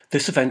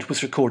This event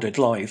was recorded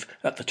live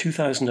at the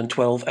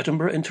 2012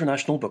 Edinburgh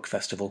International Book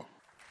Festival.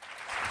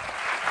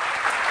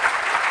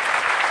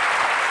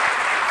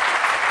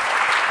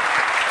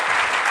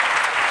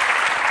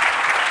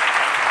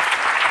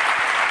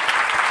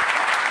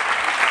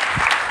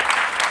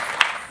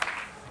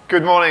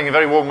 Good morning, a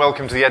very warm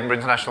welcome to the Edinburgh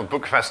International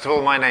Book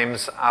Festival. My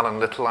name's Alan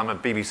Little, I'm a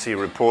BBC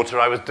reporter.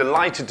 I was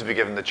delighted to be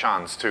given the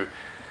chance to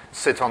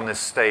sit on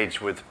this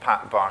stage with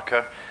Pat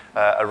Barker,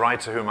 a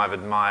writer whom I've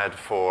admired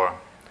for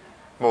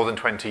more than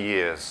 20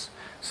 years,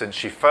 since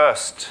she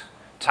first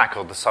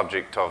tackled the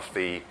subject of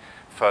the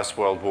First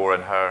World War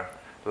in her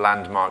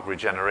landmark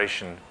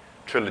Regeneration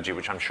trilogy,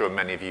 which I'm sure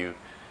many of you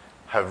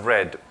have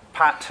read.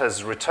 Pat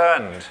has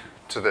returned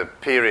to the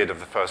period of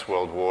the First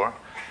World War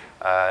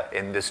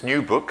in this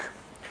new book,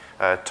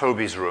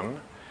 Toby's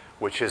Room,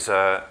 which is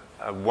a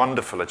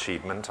wonderful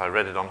achievement. I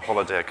read it on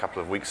holiday a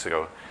couple of weeks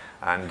ago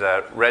and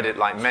read it,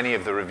 like many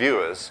of the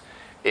reviewers,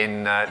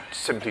 in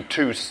simply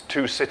two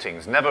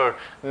sittings.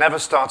 Never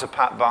start a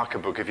Pat Barker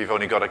book if you've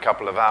only got a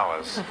couple of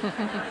hours.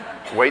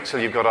 Wait till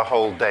you've got a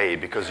whole day,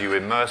 because you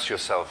immerse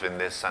yourself in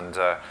this, and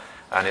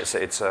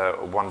it's a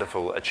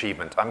wonderful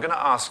achievement. I'm going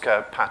to ask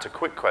Pat a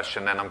quick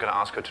question, then I'm going to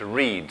ask her to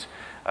read,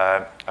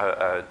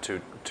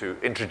 to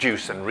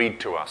introduce and read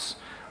to us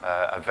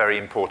a very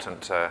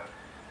important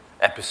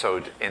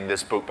episode in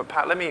this book. But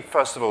Pat, let me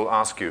first of all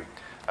ask you,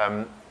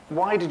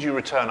 why did you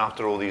return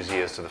after all these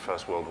years to the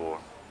First World War?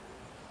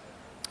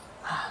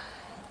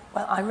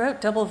 Well, I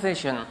wrote Double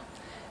Vision,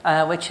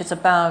 which is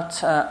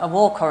about a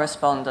war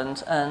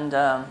correspondent and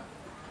a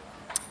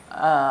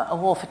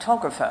war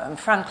photographer, and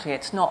frankly,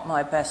 it's not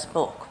my best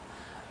book.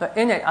 But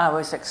in it, I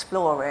was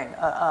exploring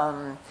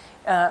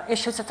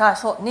issues that I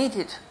thought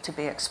needed to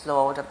be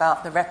explored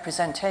about the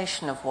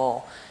representation of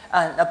war,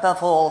 and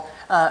above all,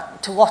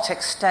 to what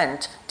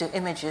extent do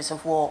images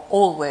of war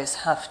always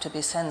have to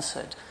be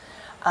censored.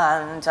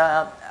 And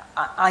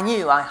I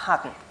knew I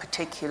hadn't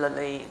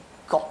particularly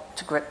got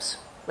to grips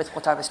with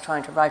what I was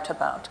trying to write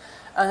about.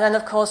 And then,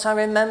 of course, I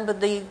remembered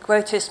the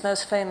greatest,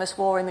 most famous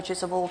war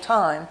images of all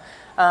time,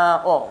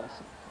 or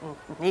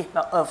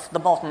of the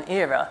modern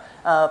era,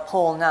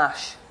 Paul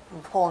Nash,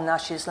 Paul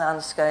Nash's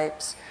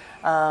landscapes,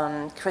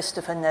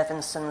 Christopher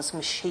Nevinson's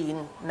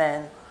machine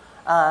men.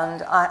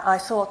 And I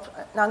thought,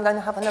 I'm going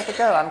to have another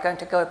go. I'm going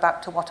to go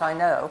back to what I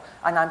know,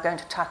 and I'm going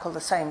to tackle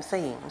the same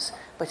themes,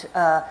 but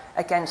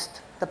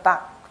against the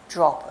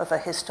backdrop of a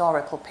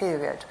historical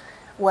period,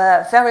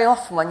 where very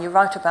often when you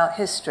write about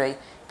history,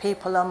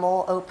 people are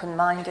more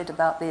open-minded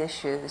about the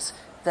issues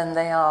than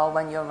they are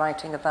when you're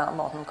writing about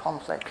modern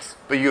conflicts.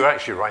 But you're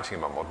actually writing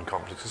about modern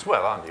conflicts as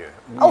well, aren't you?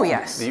 Oh,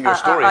 yes. Your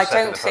story is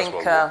set in the First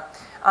World War.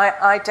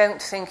 I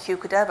don't think you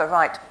could ever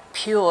write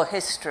pure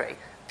history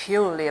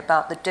purely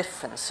about the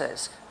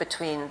differences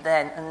between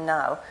then and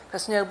now,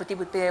 because nobody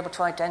would be able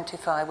to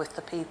identify with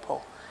the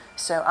people.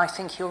 So I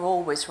think you're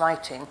always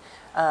writing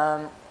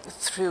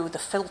through the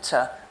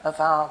filter of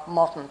our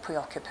modern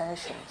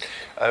preoccupations.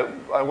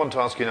 I want to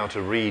ask you now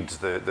to read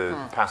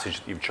the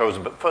passage that you've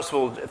chosen, but first of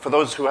all, for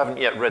those who haven't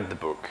yet read the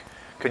book,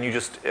 can you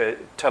just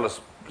tell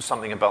us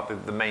something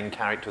about the main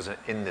characters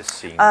in this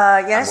scene?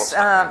 Yes,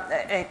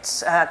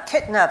 it's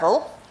Kit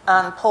Neville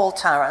and Paul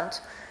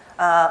Tarrant.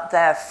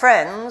 They're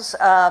friends,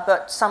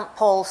 but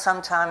Paul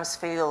sometimes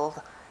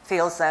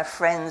feels they're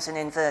friends in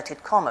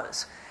inverted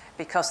commas,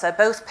 because they're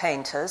both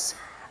painters,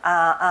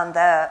 and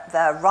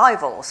they're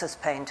rivals as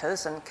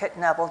painters, and Kit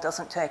Neville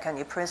doesn't take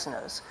any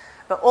prisoners.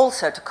 But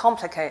also, to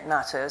complicate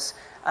matters,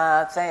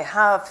 they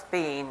have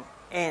been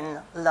in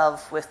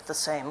love with the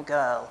same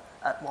girl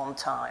at one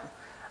time.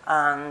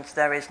 And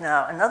there is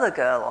now another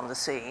girl on the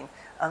scene,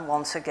 and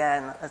once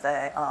again,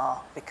 they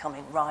are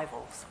becoming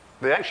rivals.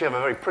 They actually have a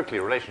very prickly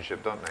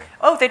relationship, don't they?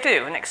 Oh, they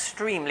do, an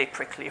extremely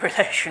prickly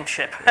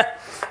relationship,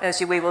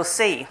 as we will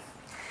see.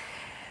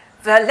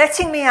 "They're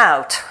letting me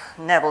out,"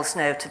 Neville's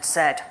note had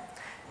said.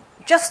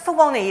 "Just for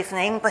one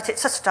evening, but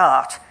it's a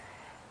start.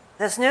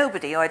 There's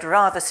nobody I'd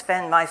rather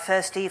spend my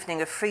first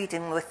evening of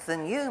freedom with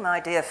than you, my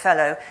dear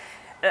fellow.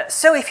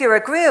 So if you're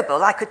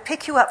agreeable, I could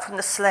pick you up from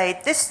the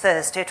Slade this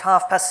Thursday at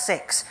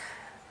 6:30.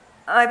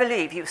 I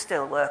believe you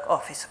still work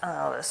office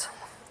hours.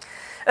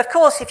 Of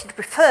course, if you'd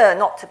prefer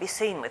not to be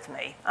seen with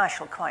me, I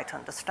shall quite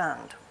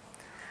understand."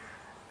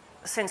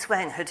 Since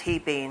when had he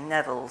been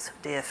Neville's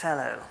dear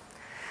fellow?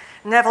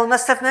 Neville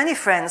must have many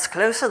friends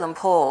closer than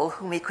Paul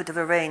whom he could have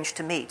arranged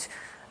to meet,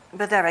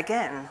 but there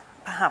again,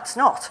 perhaps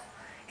not.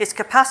 His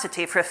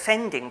capacity for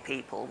offending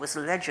people was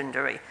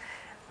legendary,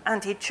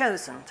 and he'd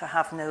chosen to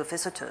have no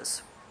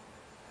visitors.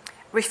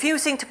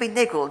 Refusing to be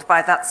niggled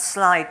by that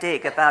sly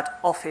dig about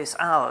office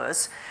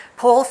hours,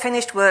 Paul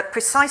finished work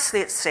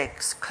precisely at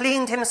 6,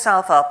 cleaned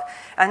himself up,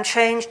 and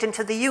changed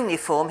into the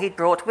uniform he'd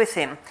brought with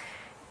him.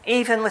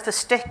 Even with a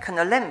stick and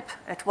a limp,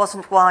 it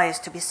wasn't wise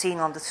to be seen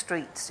on the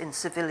streets in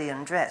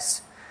civilian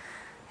dress.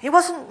 He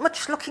wasn't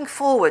much looking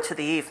forward to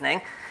the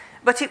evening,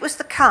 but it was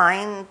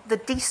the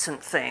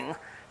decent thing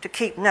to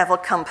keep Neville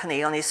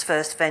company on his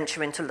first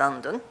venture into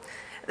London.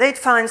 They'd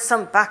find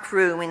some back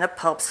room in a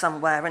pub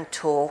somewhere and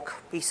talk,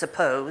 he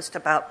supposed,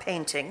 about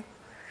painting.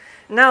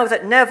 Now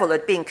that Neville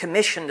had been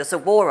commissioned as a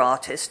war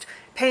artist,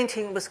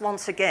 painting was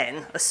once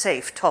again a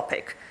safe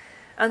topic.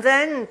 And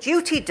then,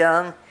 duty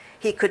done,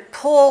 he could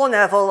pour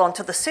Neville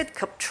onto the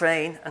Sidcup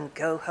train and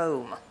go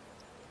home.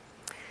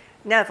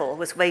 Neville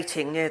was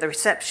waiting near the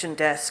reception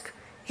desk.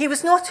 He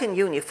was not in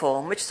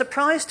uniform, which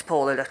surprised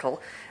Paul a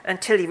little,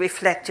 until he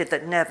reflected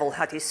that Neville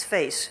had his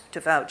face to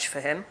vouch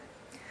for him.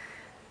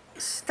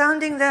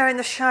 Standing there in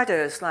the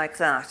shadows like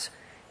that,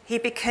 he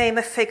became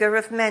a figure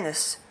of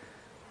menace.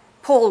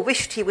 Paul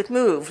wished he would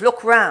move,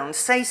 look round,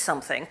 say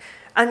something,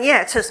 and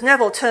yet, as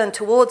Neville turned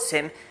towards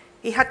him,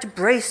 he had to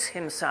brace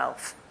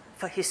himself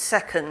for his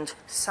second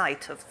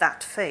sight of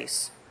that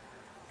face.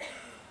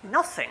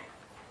 Nothing.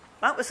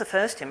 That was the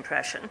first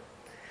impression.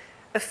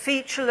 A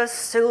featureless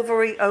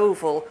silvery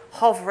oval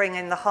hovering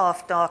in the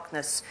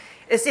half-darkness,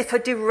 as if a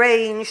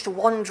deranged,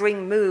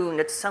 wandering moon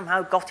had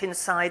somehow got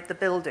inside the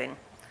building.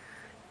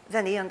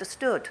 Then he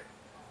understood.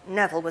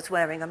 Neville was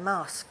wearing a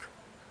mask.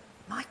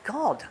 My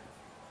God.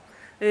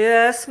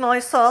 Yes, my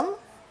son?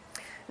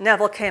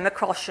 Neville came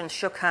across and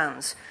shook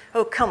hands.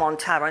 Oh, come on,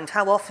 Tarrant,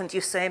 how often do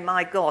you say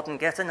my God and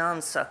get an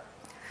answer?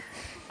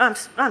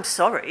 I'm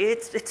sorry,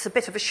 it's a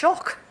bit of a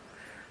shock.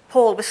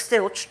 Paul was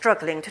still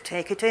struggling to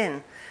take it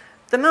in.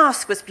 The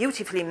mask was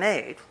beautifully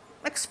made,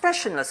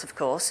 expressionless, of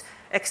course,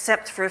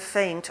 except for a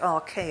faint,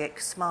 archaic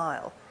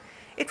smile.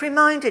 It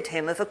reminded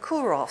him of a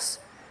Kouros,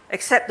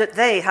 except that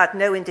they had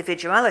no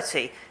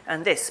individuality,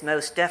 and this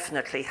most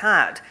definitely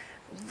had,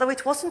 though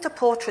it wasn't a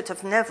portrait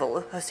of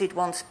Neville as he'd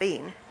once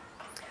been.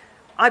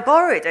 I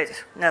borrowed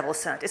it, Neville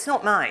said. It's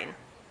not mine.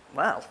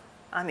 Well,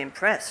 I'm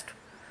impressed.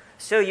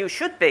 So you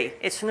should be.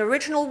 It's an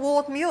original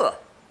Ward Muir.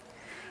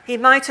 He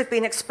might have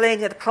been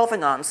explaining the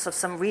provenance of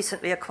some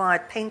recently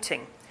acquired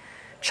painting.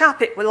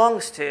 Chap it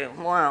belongs to,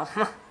 well,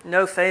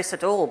 no face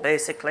at all,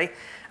 basically.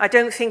 I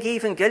don't think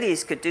even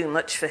Gillies could do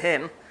much for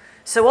him.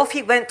 So off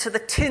he went to the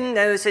tin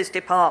noses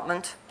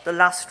department, the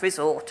last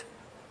resort.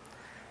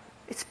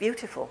 It's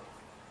beautiful.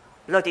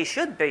 Bloody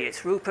should be.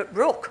 It's Rupert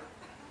Brooke.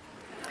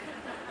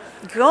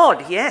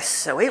 God, yes,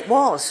 so it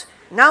was.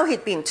 Now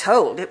he'd been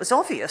told, it was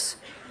obvious.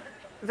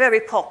 Very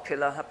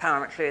popular,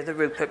 apparently, the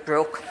Rupert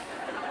Brooke.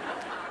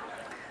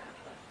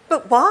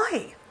 But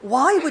why?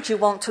 Why would you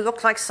want to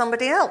look like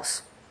somebody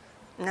else?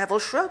 Neville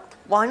shrugged.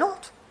 Why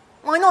not?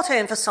 Why not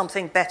aim for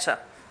something better?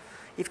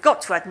 You've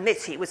got to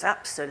admit he was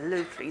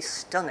absolutely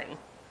stunning.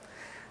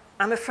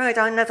 I'm afraid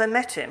I never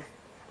met him.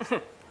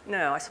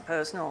 No, I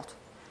suppose not.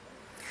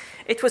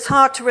 It was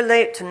hard to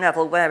relate to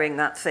Neville wearing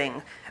that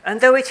thing, and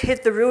though it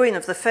hid the ruin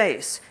of the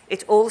face,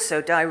 it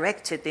also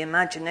directed the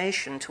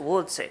imagination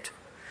towards it.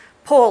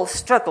 Paul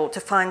struggled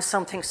to find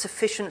something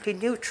sufficiently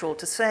neutral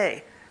to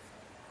say.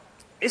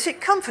 Is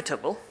it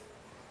comfortable?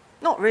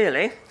 Not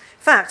really. In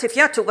fact, if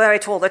you had to wear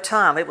it all the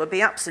time, it would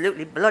be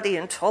absolutely bloody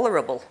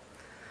intolerable.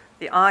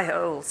 The eye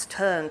holes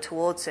turned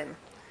towards him.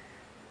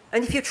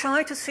 And if you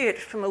try to see it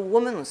from a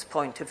woman's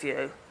point of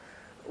view,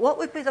 what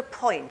would be the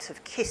point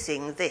of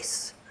kissing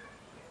this?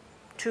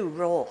 Too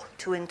raw,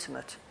 too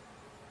intimate.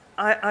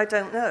 I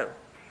don't know.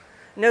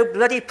 No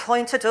bloody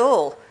point at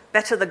all.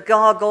 Better the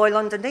gargoyle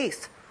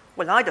underneath.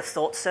 Well, I'd have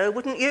thought so,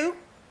 wouldn't you?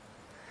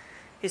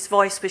 His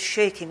voice was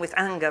shaking with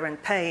anger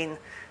and pain.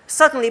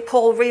 Suddenly,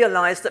 Paul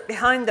realised that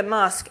behind the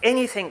mask,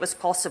 anything was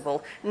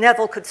possible.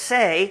 Neville could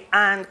say,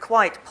 and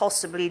quite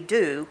possibly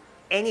do,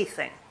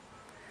 anything.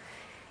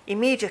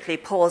 Immediately,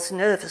 Paul's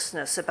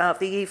nervousness about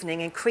the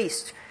evening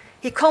increased.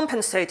 He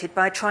compensated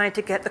by trying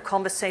to get the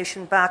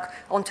conversation back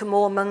onto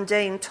more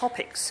mundane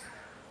topics.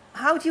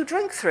 How do you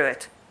drink through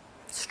it?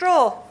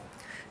 Straw.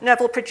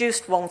 Neville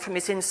produced one from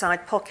his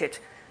inside pocket.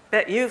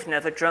 Bet you've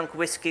never drunk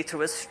whiskey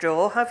through a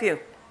straw, have you?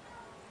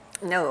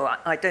 No,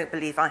 I don't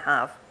believe I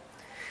have.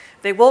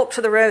 They walked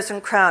to the Rose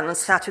and Crown and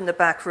sat in the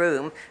back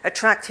room,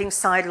 attracting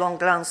sidelong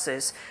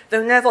glances,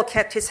 though Neville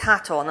kept his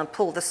hat on and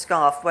pulled the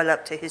scarf well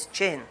up to his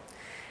chin.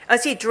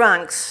 As he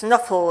drank,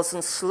 snuffles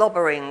and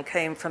slobbering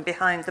came from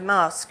behind the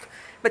mask,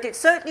 but it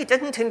certainly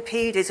didn't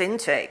impede his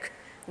intake.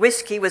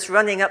 Whiskey was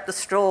running up the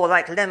straw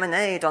like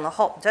lemonade on a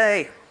hot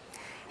day.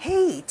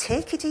 Hey,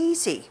 take it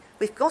easy.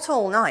 We've got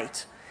all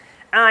night.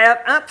 I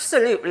have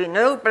absolutely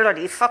no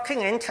bloody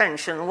fucking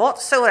intention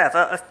whatsoever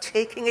of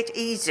taking it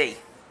easy.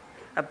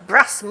 A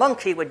brass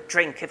monkey would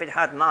drink if it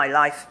had my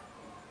life.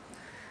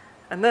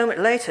 A moment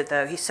later,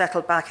 though, he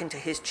settled back into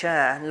his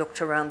chair and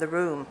looked around the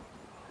room.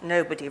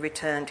 Nobody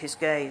returned his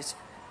gaze.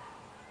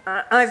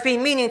 I've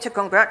been meaning to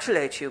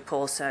congratulate you,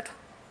 Paul said.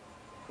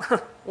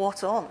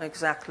 What on,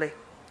 exactly?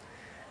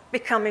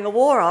 Becoming a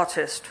war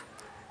artist.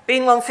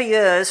 Been one for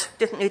years,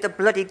 didn't need a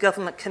bloody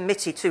government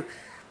committee to...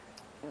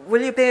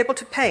 Will you be able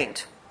to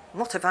paint?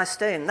 Not if I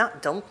stay in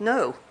that dump,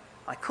 no.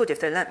 I could if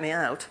they let me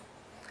out.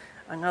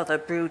 Another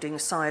brooding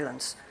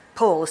silence.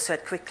 Paul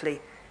said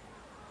quickly,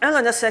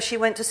 Eleanor says she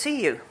went to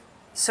see you.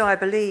 So I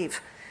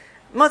believe.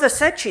 Mother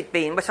said she'd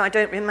been, but I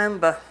don't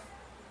remember.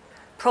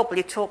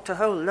 Probably talked a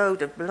whole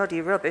load of bloody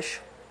rubbish.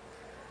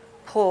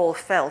 Paul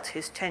felt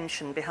his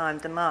tension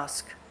behind the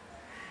mask.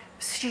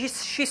 She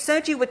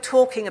said you were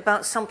talking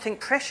about something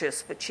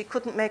precious, but she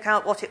couldn't make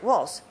out what it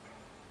was.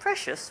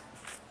 Precious?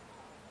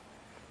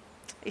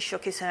 He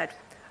shook his head.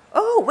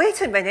 Oh,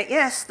 wait a minute,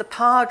 yes, the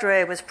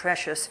padre was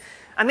precious.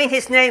 I mean,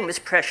 his name was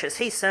Precious.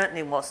 He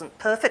certainly wasn't.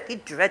 Perfectly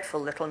dreadful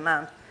little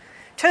man.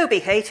 Toby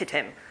hated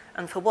him,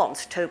 and for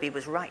once Toby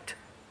was right.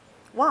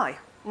 Why?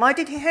 Why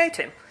did he hate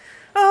him?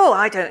 Oh,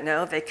 I don't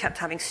know. They kept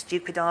having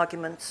stupid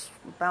arguments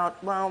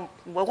about, well,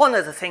 one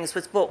of the things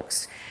was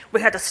books.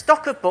 We had a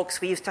stock of books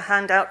we used to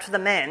hand out to the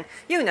men.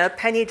 You know,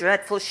 penny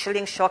dreadfuls,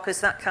 shilling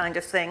shockers, that kind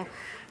of thing.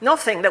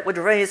 Nothing that would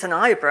raise an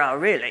eyebrow,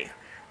 really.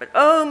 But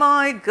oh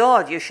my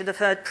God, you should have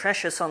heard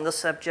Precious on the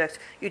subject.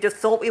 You'd have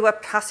thought we were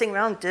passing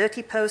round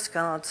dirty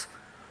postcards.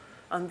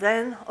 And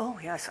then, oh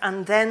yes,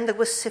 and then there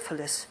was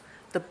syphilis,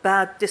 the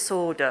bad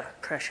disorder,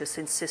 Precious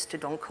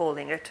insisted on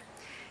calling it.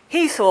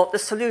 He thought the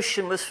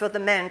solution was for the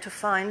men to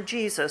find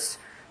Jesus,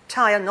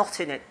 tie a knot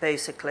in it,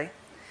 basically.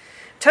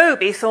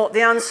 Toby thought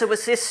the answer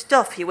was this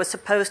stuff you were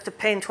supposed to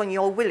paint on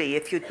your willy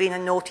if you'd been a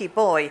naughty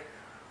boy.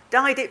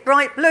 Dyed it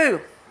bright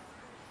blue.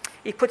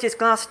 He put his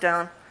glass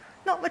down.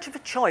 Not much of a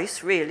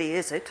choice, really,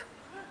 is it?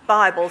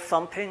 Bible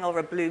thumping or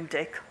a blue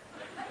dick.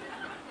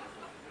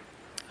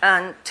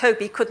 And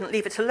Toby couldn't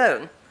leave it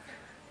alone.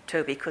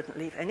 Toby couldn't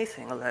leave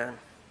anything alone.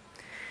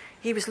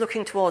 He was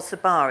looking towards the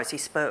bar as he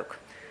spoke.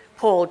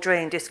 Paul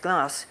drained his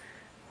glass.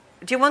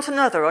 Do you want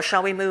another, or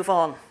shall we move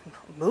on?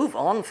 Move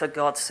on, for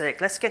God's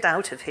sake. Let's get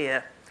out of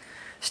here.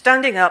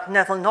 Standing up,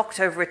 Neville knocked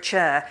over a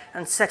chair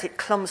and set it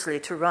clumsily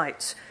to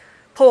rights.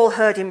 Paul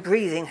heard him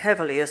breathing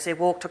heavily as they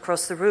walked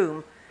across the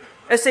room.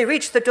 As they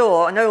reached the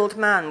door, an old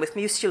man with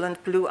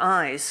mucilent blue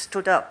eyes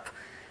stood up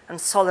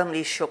and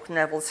solemnly shook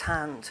Neville's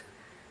hand.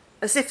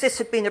 As if this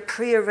had been a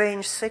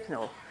prearranged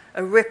signal,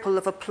 a ripple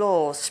of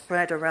applause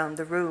spread around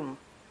the room.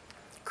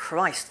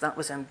 Christ, that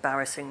was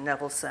embarrassing,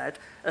 Neville said,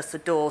 as the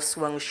door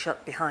swung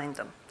shut behind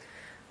them.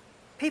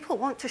 People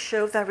want to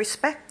show their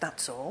respect,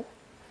 that's all.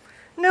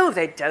 No,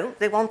 they don't.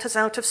 They want us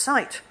out of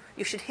sight.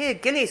 You should hear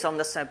Gillies on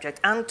the subject,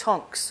 and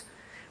Tonks.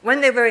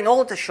 When they were in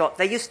Aldershot,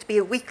 there used to be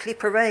a weekly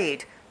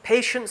parade.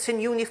 Patients in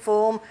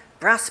uniform,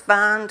 brass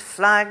band,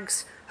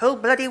 flags, whole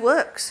bloody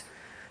works.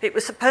 It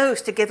was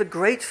supposed to give a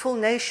grateful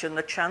nation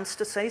the chance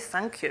to say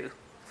thank you.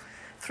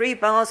 3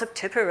 bars of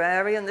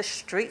Tipperary and the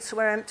streets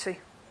were empty.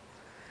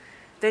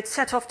 They'd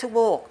set off to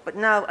walk, but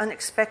now,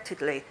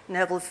 unexpectedly,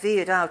 Neville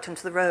veered out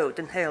into the road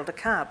and hailed a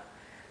cab.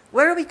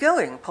 Where are we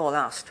going? Paul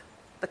asked.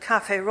 The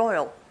Café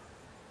Royal.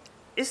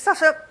 Is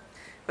that a...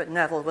 But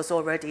Neville was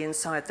already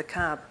inside the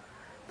cab.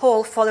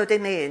 Paul followed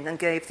him in and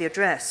gave the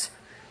address.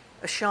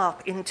 A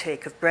sharp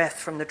intake of breath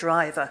from the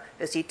driver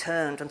as he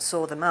turned and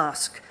saw the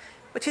mask.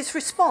 But his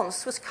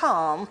response was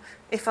calm,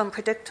 if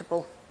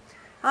unpredictable.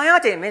 I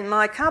had him in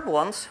my cab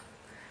once.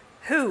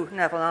 Who?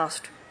 Neville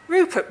asked.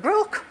 Rupert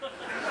Brooke.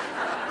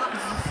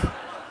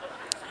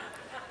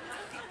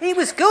 He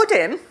was good,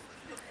 him.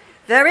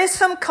 There is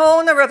some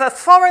corner of a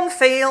foreign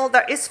field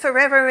that is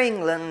forever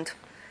England.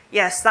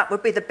 Yes, that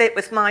would be the bit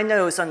with my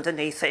nose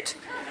underneath it.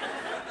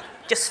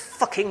 Just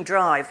fucking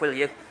drive, will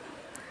you?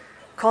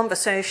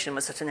 Conversation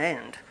was at an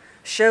end.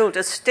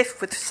 Shoulders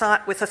stiff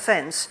with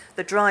offence,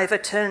 the driver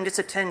turned his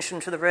attention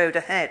to the road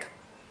ahead.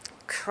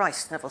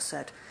 Christ, Neville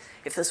said,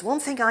 if there's one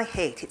thing I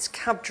hate, it's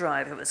cab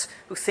drivers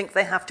who think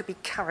they have to be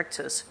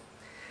characters.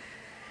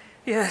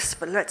 Yes,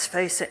 but let's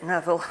face it,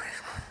 Neville,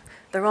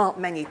 there aren't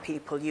many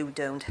people you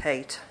don't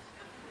hate.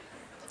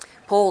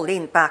 Paul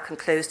leaned back and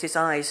closed his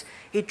eyes.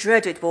 He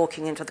dreaded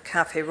walking into the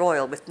Café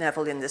Royal with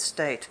Neville in this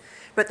state,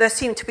 but there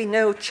seemed to be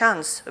no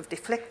chance of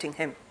deflecting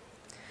him.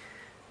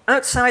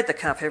 Outside the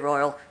Café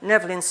Royal,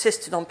 Neville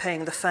insisted on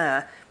paying the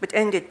fare, but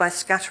ended by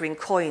scattering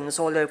coins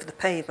all over the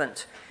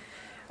pavement.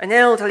 An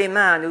elderly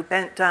man who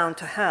bent down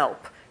to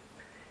help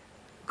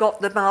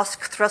got the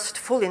mask thrust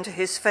full into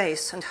his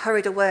face and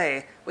hurried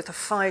away with a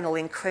final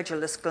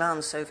incredulous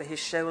glance over his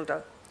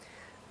shoulder.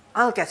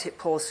 I'll get it,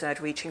 Paul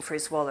said, reaching for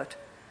his wallet.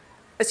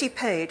 As he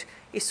paid,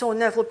 he saw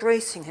Neville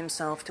bracing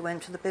himself to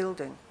enter the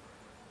building.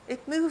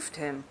 It moved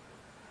him,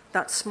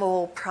 that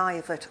small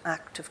private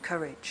act of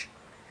courage.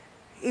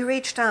 He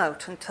reached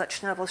out and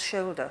touched Neville's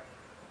shoulder.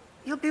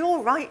 You'll be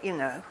all right, you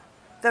know.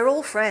 They're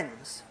all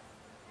friends.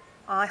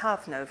 I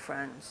have no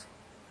friends.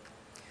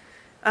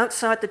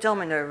 Outside the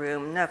domino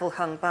room, Neville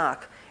hung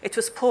back. It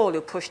was Paul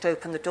who pushed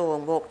open the door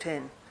and walked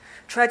in.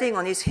 Treading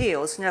on his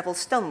heels, Neville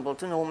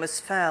stumbled and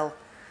almost fell.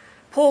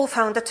 Paul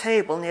found a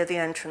table near the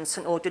entrance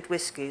and ordered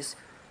whiskies,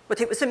 but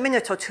it was a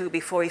minute or two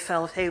before he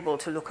felt able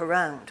to look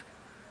around.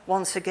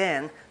 Once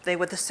again, they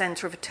were the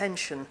centre of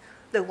attention,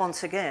 though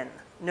once again,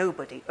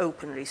 nobody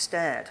openly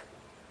stared.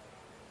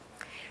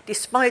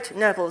 Despite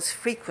Neville's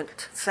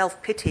frequent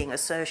self-pitying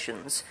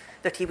assertions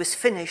that he was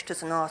finished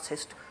as an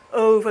artist,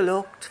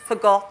 overlooked,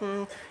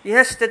 forgotten,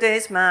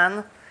 yesterday's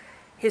man,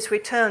 his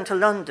return to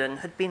London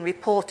had been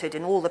reported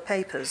in all the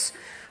papers,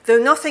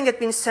 though nothing had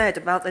been said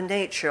about the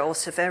nature or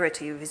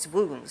severity of his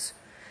wounds.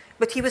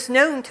 But he was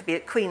known to be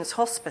at Queen's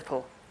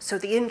Hospital, so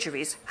the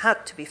injuries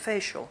had to be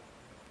facial.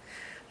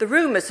 The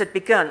rumours had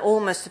begun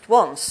almost at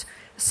once.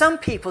 Some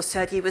people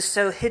said he was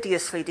so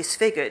hideously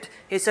disfigured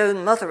his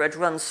own mother had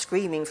run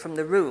screaming from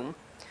the room.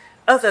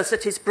 Others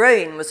that his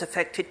brain was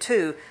affected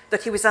too,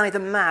 that he was either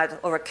mad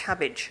or a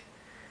cabbage.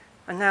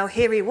 And now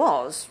here he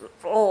was,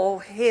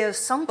 or here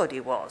somebody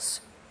was.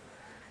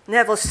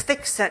 Neville's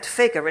thick-set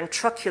figure and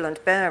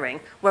truculent bearing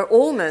were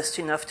almost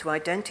enough to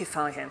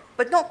identify him,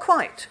 but not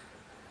quite.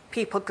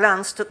 People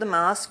glanced at the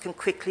mask and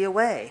quickly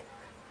away.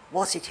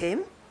 Was it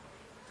him?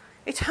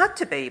 It had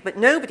to be, but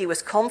nobody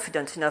was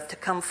confident enough to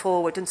come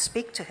forward and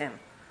speak to him.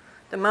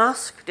 The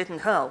mask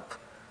didn't help.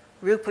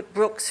 Rupert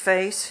Brooke's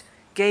face,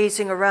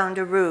 gazing around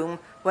a room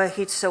where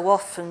he'd so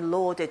often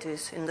lauded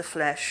it in the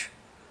flesh.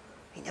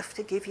 Enough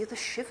to give you the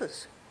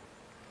shivers.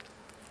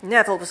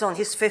 Neville was on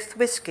his 5th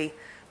whisky.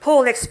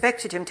 Paul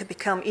expected him to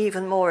become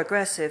even more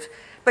aggressive,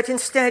 but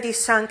instead he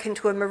sank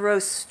into a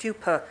morose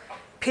stupor,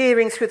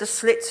 peering through the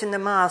slits in the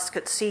mask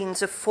at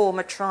scenes of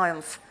former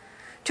triumph.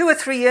 2 or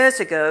 3 years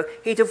ago,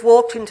 he'd have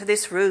walked into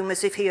this room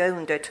as if he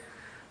owned it.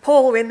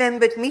 Paul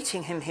remembered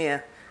meeting him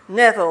here,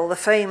 Neville, the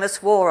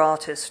famous war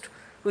artist,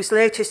 whose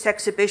latest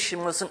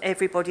exhibition was on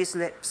everybody's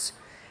lips,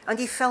 and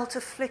he felt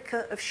a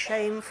flicker of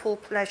shameful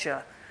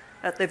pleasure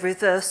at the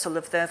reversal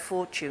of their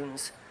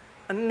fortunes,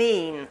 a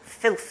mean,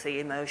 filthy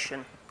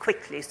emotion,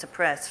 quickly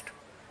suppressed.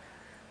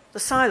 The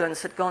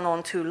silence had gone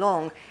on too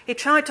long. He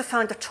tried to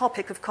find a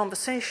topic of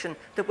conversation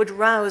that would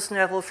rouse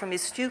Neville from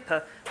his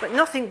stupor, but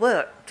nothing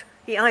worked.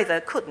 He either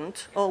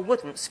couldn't or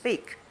wouldn't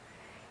speak.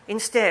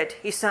 Instead,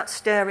 he sat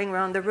staring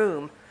round the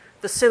room,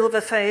 the silver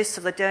face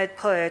of the dead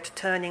poet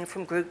turning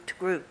from group to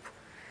group.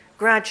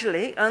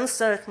 Gradually,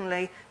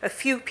 uncertainly, a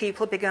few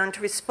people began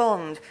to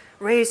respond,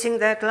 raising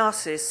their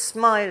glasses,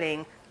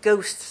 smiling,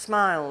 ghost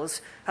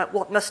smiles at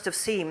what must have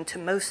seemed to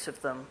most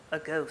of them a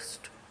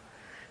ghost.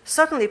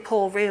 Suddenly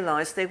Paul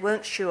realised they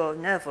weren't sure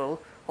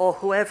Neville, or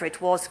whoever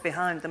it was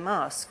behind the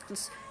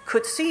masks,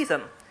 could see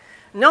them.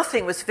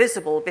 Nothing was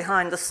visible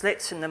behind the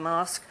slits in the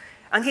mask,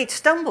 and he'd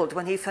stumbled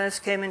when he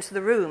first came into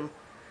the room.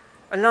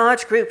 A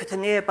large group at a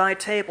nearby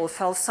table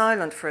fell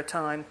silent for a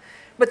time,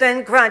 but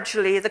then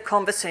gradually the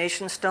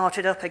conversation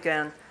started up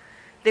again.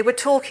 They were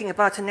talking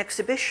about an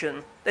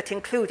exhibition that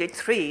included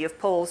 3 of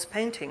Paul's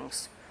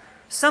paintings.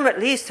 Some at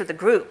least of the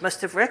group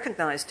must have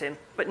recognised him,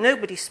 but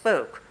nobody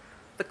spoke.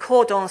 The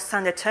cordon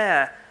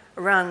sanitaire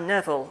around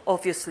Neville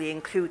obviously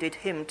included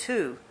him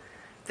too.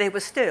 They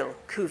were still,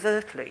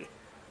 covertly,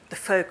 the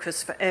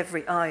focus for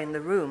every eye in the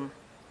room.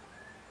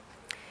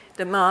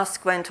 The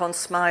mask went on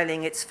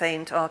smiling its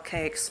faint,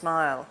 archaic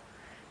smile.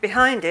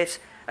 Behind it,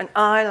 an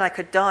eye like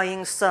a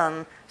dying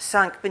sun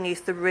sank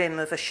beneath the rim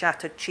of a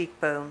shattered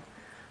cheekbone.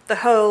 The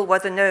hole where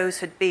the nose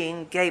had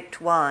been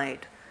gaped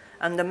wide,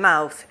 and the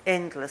mouth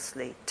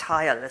endlessly,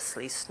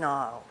 tirelessly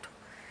snarled.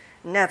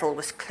 Neville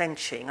was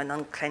clenching and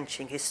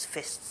unclenching his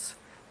fists.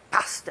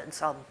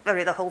 Bastards, I'll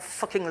bury the whole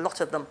fucking lot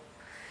of them.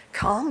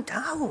 Calm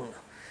down.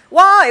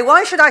 Why?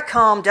 Why should I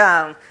calm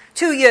down?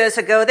 2 years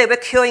ago they were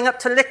queuing up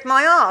to lick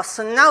my arse,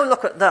 and now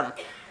look at them.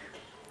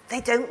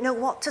 They don't know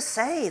what to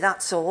say,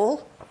 that's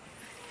all.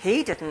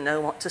 He didn't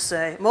know what to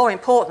say. More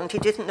important, he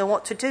didn't know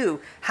what to do,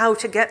 how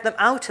to get them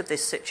out of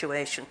this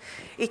situation.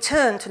 He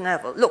turned to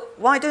Neville. Look,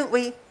 why don't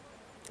we...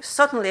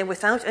 Suddenly,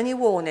 without any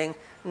warning,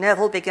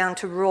 Neville began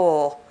to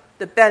roar,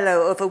 the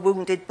bellow of a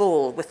wounded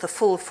bull with the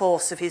full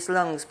force of his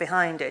lungs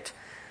behind it.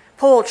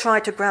 Paul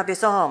tried to grab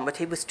his arm, but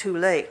he was too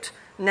late.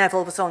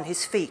 Neville was on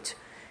his feet.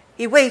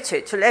 He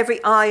waited till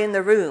every eye in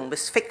the room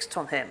was fixed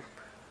on him,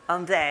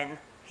 and then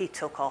he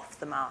took off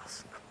the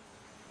mask.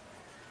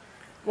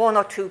 1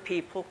 or 2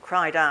 people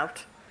cried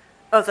out.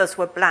 Others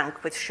were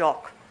blank with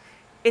shock.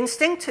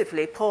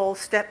 Instinctively, Paul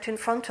stepped in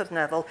front of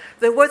Neville,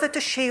 though whether to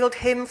shield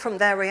him from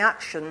their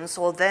reactions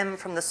or them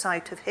from the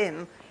sight of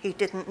him, he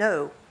didn't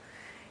know.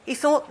 He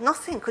thought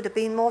nothing could have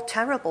been more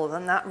terrible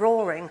than that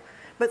roaring,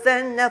 but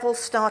then Neville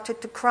started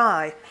to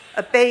cry,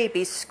 a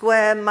baby's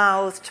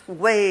square-mouthed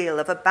wail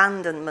of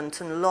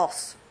abandonment and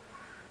loss.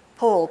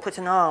 Paul put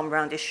an arm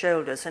round his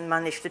shoulders and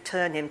managed to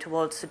turn him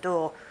towards the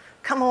door.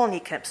 Come on, he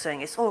kept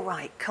saying, it's all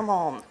right, come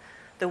on,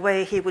 the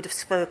way he would have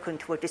spoken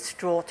to a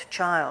distraught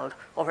child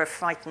or a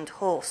frightened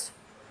horse.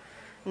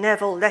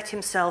 Neville let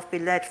himself be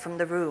led from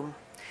the room.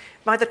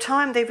 By the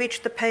time they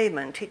reached the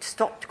pavement, he'd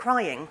stopped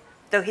crying,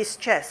 though his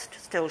chest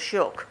still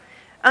shook.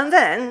 And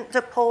then,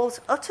 to Paul's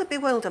utter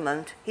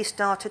bewilderment, he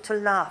started to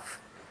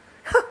laugh.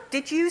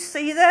 Did you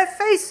see their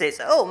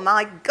faces? Oh,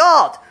 my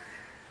God!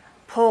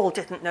 Paul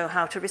didn't know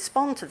how to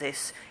respond to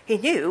this. He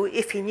knew,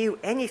 if he knew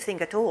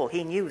anything at all,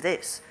 he knew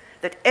this,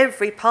 that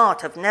every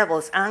part of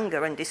Neville's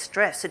anger and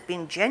distress had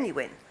been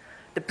genuine.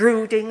 The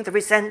brooding, the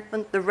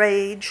resentment, the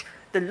rage,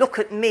 the look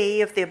at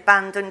me of the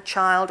abandoned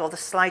child or the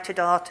slighted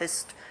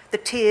artist, the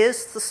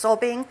tears, the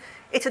sobbing,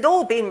 it had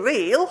all been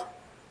real.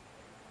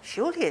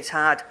 Surely it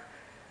had.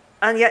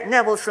 And yet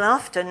Neville's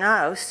laughter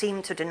now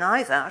seemed to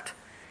deny that.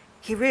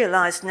 He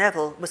realised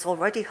Neville was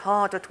already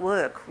hard at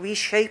work,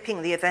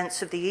 reshaping the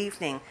events of the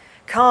evening,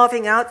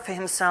 carving out for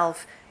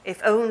himself, if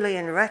only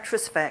in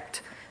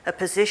retrospect, a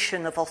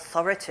position of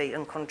authority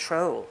and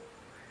control.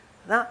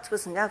 That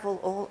was Neville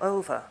all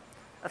over,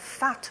 a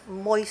fat,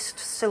 moist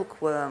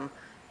silkworm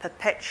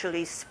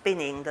perpetually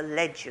spinning the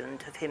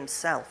legend of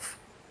himself.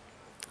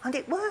 And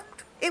it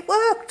worked. It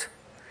worked.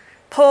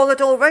 Paul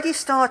had already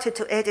started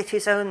to edit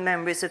his own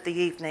memories of the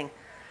evening.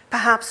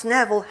 Perhaps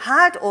Neville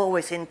had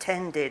always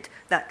intended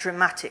that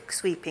dramatic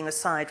sweeping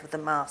aside with the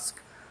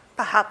mask.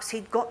 Perhaps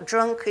he'd got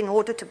drunk in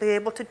order to be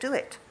able to do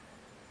it.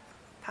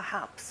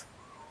 Perhaps.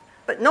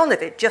 But none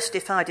of it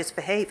justified his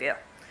behaviour.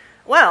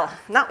 Well,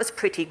 that was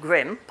pretty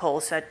grim,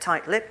 Paul said,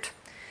 tight-lipped.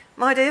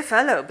 My dear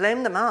fellow,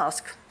 blame the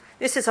mask.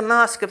 This is a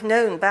mask of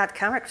known bad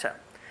character.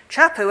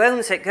 Chap who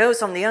owns it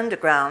goes on the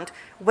underground,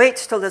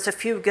 waits till there's a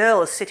few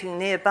girls sitting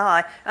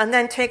nearby, and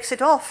then takes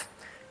it off.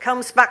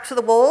 Comes back to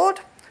the ward,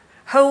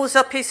 holds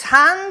up his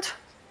hand.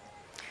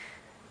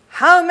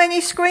 How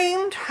many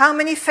screamed? How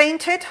many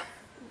fainted?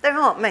 There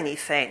aren't many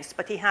faints,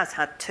 but he has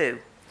had 2.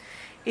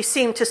 He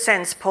seemed to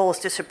sense Paul's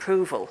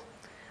disapproval.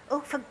 Oh,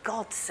 for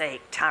God's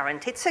sake,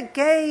 Tarrant, it's a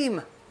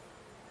game.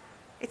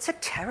 It's a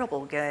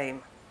terrible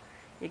game.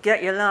 You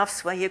get your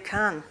laughs where you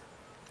can.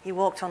 He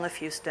walked on a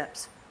few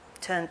steps,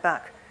 turned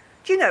back.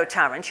 Do you know,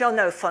 Tarrant, you're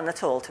no fun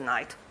at all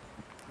tonight.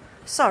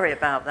 Sorry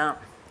about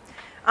that.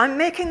 I'm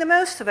making the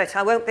most of it.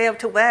 I won't be able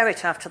to wear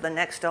it after the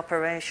next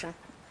operation.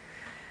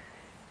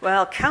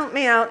 Well, count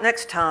me out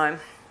next time.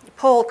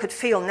 Paul could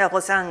feel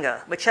Neville's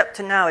anger, which up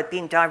to now had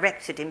been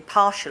directed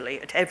impartially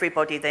at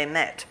everybody they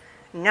met,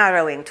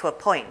 narrowing to a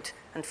point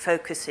and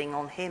focusing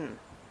on him.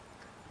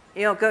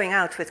 You're going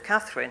out with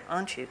Catherine,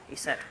 aren't you? He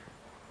said.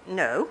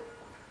 No.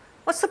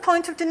 What's the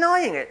point of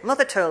denying it?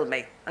 Mother told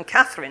me, and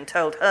Catherine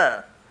told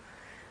her.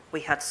 We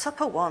had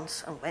supper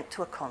once and went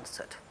to a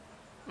concert.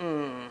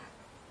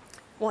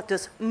 What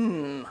does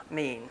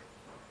mean?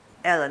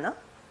 Eleanor,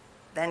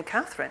 then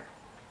Catherine.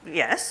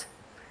 Yes.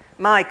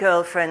 My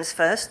girlfriends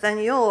first, then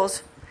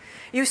yours.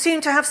 You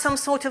seem to have some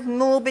sort of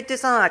morbid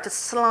desire to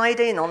slide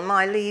in on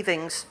my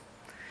leavings.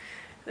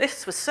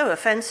 This was so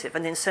offensive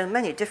and in so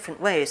many different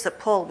ways that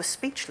Paul was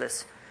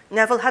speechless.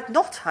 Neville had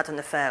not had an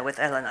affair with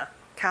Eleanor.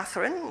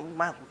 Catherine,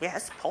 well,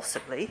 yes,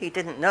 possibly, he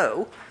didn't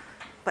know.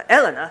 But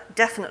Eleanor,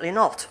 definitely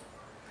not.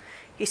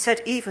 He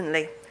said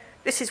evenly,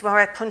 this is where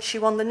I punch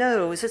you on the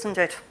nose, isn't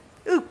it?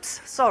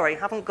 Oops, sorry,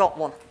 haven't got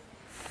one.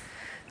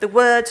 The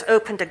words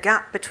opened a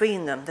gap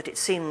between them that it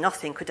seemed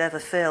nothing could ever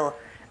fill,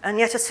 and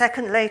yet a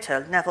second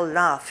later Neville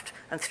laughed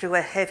and threw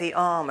a heavy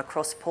arm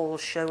across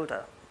Paul's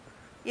shoulder.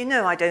 You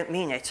know I don't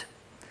mean it.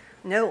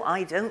 No,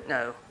 I don't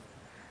know.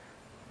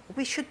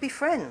 We should be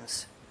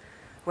friends.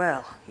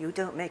 Well, you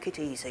don't make it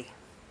easy.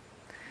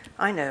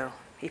 I know,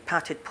 he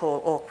patted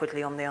Paul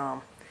awkwardly on the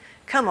arm.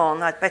 Come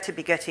on, I'd better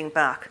be getting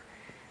back.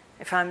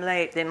 If I'm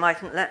late, they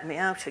mightn't let me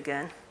out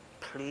again.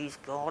 Please,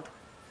 God.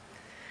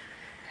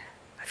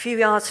 A few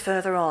yards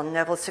further on,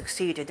 Neville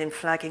succeeded in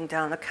flagging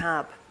down a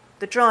cab.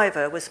 The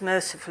driver was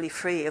mercifully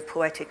free of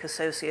poetic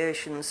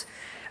associations,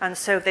 and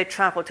so they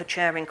travelled to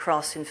Charing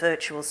Cross in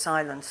virtual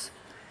silence.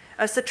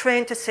 As the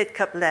train to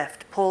Sidcup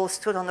left, Paul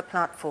stood on the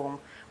platform,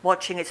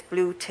 watching its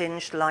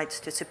blue-tinged lights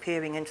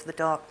disappearing into the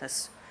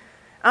darkness.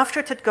 After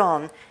it had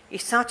gone, he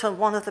sat on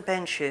one of the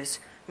benches,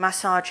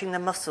 massaging the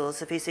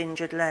muscles of his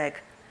injured leg.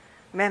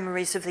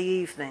 Memories of the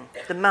evening,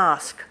 the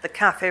mask, the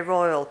Café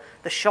Royal,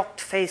 the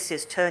shocked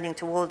faces turning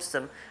towards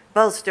them,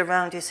 buzzed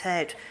around his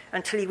head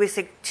until he was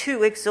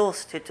too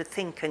exhausted to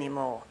think any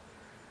more.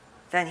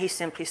 Then he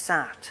simply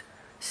sat,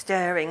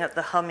 staring at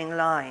the humming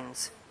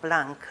lines,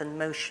 blank and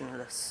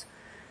motionless,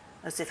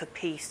 as if a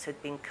piece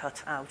had been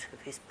cut out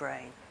of his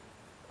brain.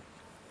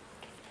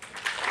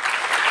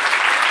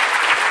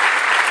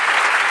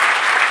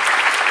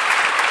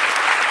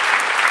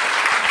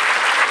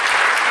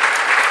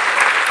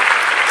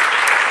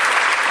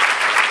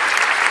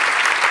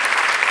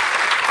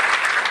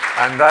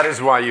 And that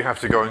is why you have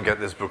to go and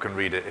get this book and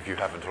read it if you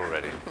haven't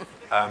already.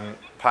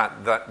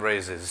 Pat, that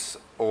raises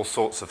all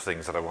sorts of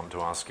things that I want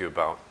to ask you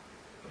about.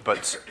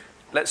 But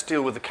let's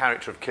deal with the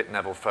character of Kit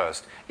Neville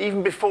first.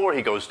 Even before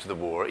he goes to the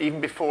war, even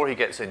before he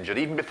gets injured,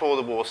 even before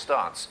the war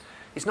starts,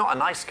 he's not a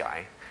nice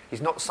guy.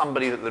 He's not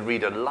somebody that the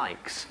reader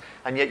likes.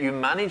 And yet you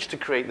manage to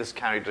create this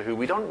character who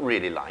we don't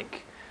really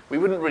like. We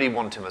wouldn't really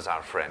want him as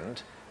our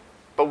friend.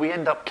 But we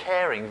end up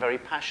caring very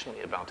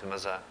passionately about him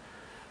as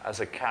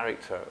a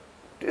character.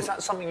 Is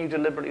that something you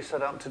deliberately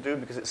set out to do?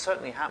 Because it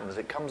certainly happens.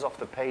 It comes off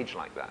the page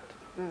like that.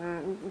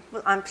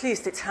 Well, I'm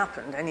pleased it's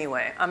happened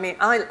anyway. I mean,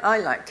 I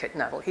like Kit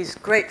Neville. He's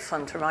great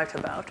fun to write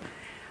about.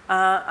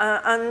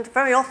 And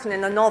very often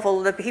in a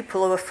novel, the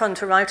people who are fun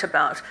to write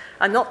about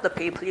are not the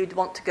people you'd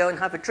want to go and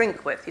have a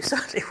drink with. You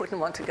certainly wouldn't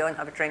want to go and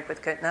have a drink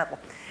with Kit Neville,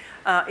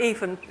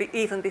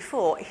 even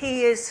before.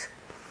 He is,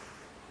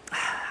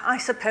 I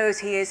suppose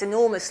he is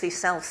enormously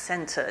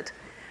self-centred.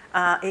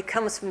 He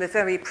comes from a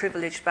very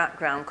privileged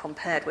background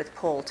compared with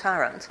Paul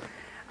Tarrant,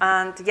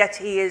 and yet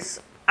he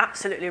is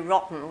absolutely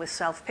rotten with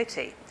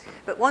self-pity.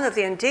 But one of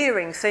the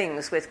endearing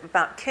things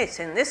about Kit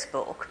in this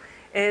book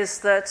is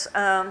that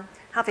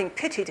having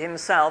pitied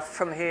himself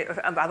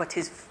about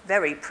his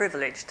very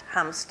privileged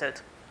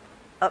Hampstead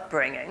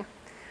upbringing,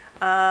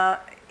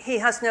 he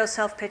has no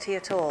self-pity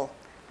at all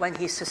when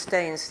he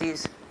sustains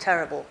these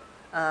terrible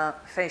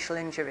facial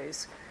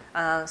injuries.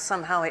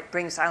 Somehow it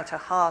brings out a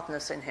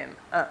hardness in him,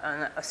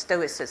 a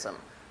stoicism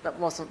that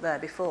wasn't there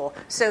before.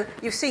 So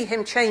you see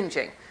him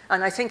changing.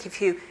 And I think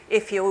if you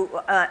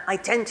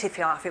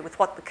identify with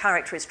what the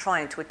character is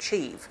trying to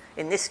achieve,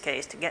 in this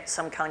case, to get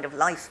some kind of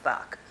life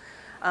back,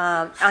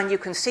 and you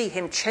can see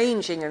him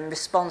changing in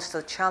response to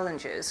the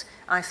challenges,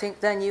 I think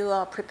then you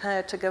are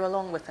prepared to go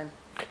along with him.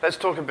 Let's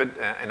talk a bit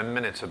in a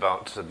minute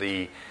about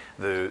something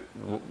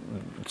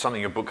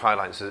your book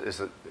highlights is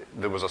that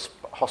there was a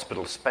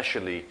hospital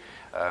specially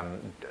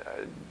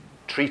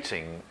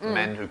treating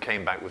men who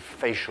came back with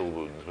facial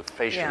wounds, with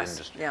facial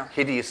industry,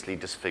 hideously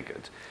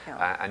disfigured.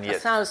 And yet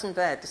 1,000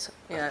 beds.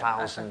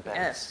 1,000 beds.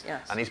 Yes,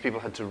 yes. And these people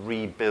had to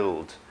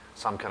rebuild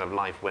some kind of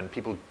life when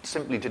people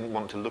simply didn't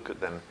want to look at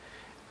them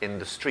in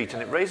the street.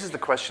 And it raises the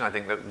question, I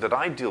think, that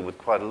I deal with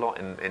quite a lot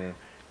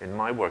in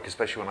my work,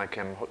 especially when I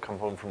come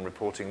home from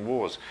reporting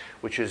wars,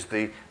 which is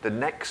the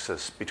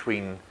nexus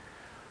between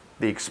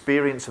the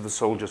experience of the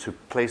soldiers who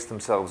place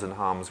themselves in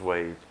harm's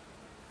way,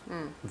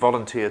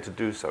 volunteer to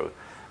do so,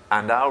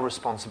 and our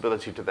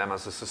responsibility to them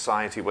as a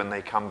society when they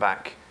come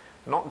back,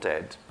 not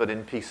dead, but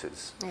in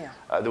pieces. Yeah.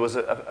 There was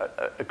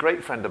a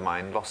great friend of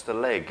mine lost a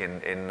leg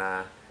in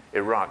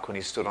Iraq when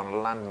he stood on a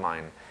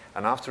landmine.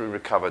 And after he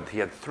recovered, he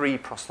had 3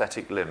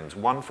 prosthetic limbs,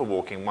 one for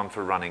walking, one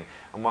for running,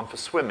 and one for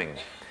swimming.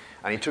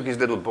 And he took his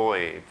little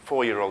boy,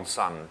 4-year-old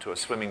son, to a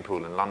swimming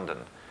pool in London.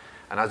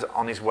 And as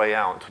on his way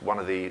out, one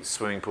of the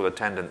swimming pool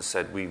attendants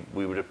said,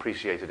 we would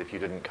appreciate it if you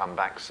didn't come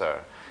back,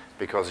 sir,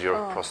 because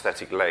your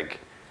prosthetic leg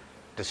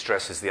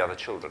distresses the other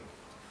children.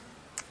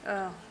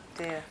 Oh,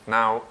 dear.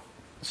 Now,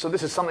 so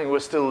this is something we're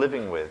still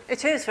living with.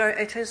 It is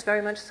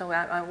very much so.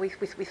 We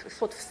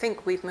sort of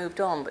think we've moved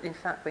on, but in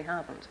fact we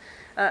haven't.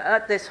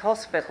 At this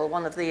hospital,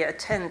 one of the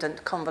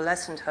attendant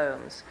convalescent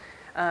homes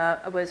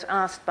was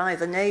asked by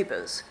the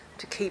neighbours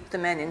to keep the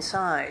men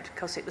inside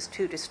because it was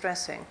too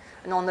distressing.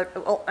 And on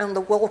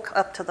the walk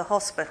up to the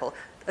hospital,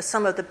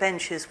 some of the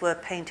benches were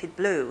painted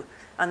blue,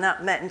 and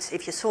that meant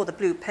if you saw the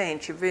blue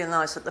paint, you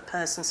realised that the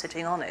person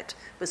sitting on it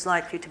was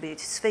likely to be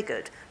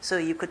disfigured, so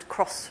you could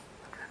cross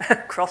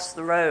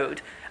the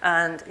road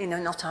and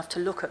not have to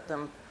look at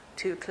them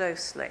too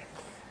closely.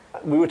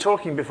 We were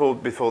talking before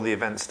the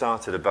event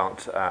started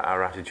about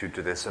our attitude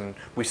to this, and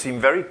we seem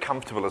very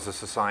comfortable as a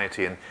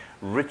society in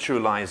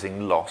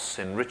ritualising loss,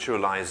 in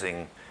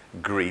ritualising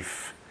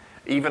grief,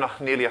 even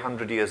nearly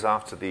 100 years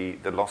after the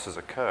losses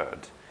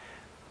occurred.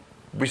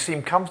 We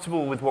seem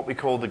comfortable with what we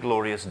call the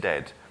glorious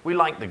dead. We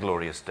like the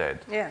glorious dead.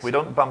 Yes. We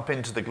don't bump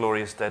into the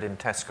glorious dead in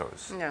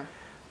Tesco's. No.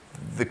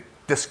 The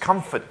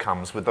discomfort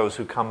comes with those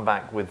who come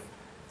back with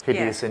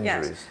hideous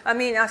injuries. Yes. I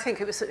mean, I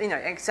think it was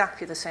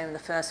exactly the same in the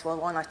First World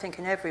War, and I think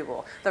in every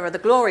war. There are the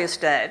glorious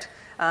dead,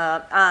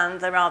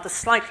 and there are the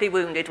slightly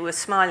wounded who are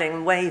smiling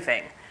and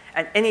waving,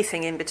 and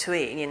anything in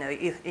between,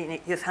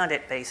 you've had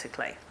it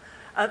basically.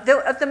 At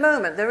the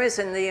moment, there is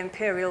in the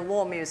Imperial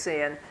War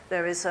Museum,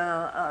 there is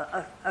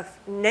a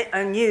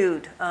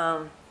nude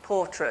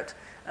portrait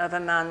of a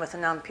man with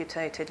an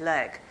amputated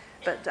leg.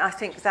 But I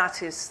think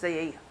that is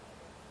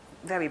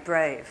very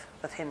brave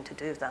of him to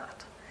do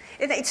that.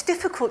 It's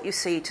difficult, you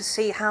see, to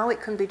see how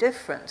it can be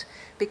different,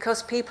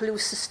 because people who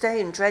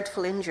sustain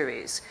dreadful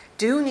injuries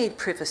do need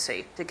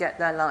privacy to get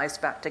their lives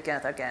back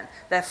together again.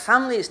 Their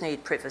families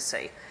need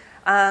privacy.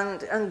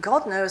 And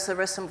God knows there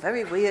are some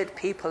very weird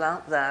people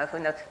out there,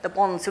 the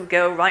ones who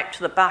go right to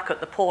the back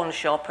at the pawn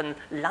shop and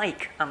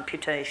like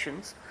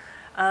amputations.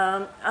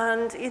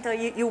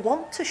 You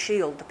want to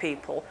shield the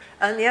people,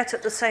 and yet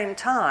at the same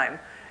time,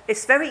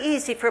 it's very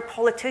easy for a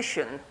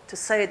politician to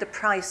say the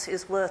price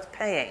is worth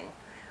paying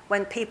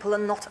when people are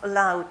not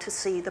allowed to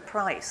see the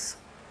price.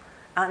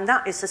 And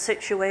that is the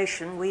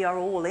situation we are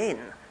all in.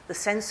 The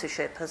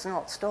censorship has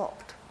not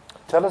stopped.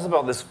 Tell us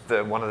about this,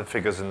 one of the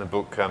figures in the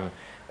book,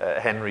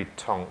 Henry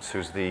Tonks,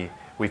 who's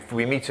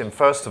we meet him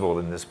first of all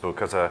in this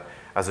book as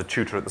a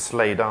tutor at the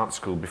Slade Art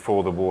School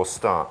before the war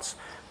starts,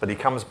 but he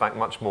comes back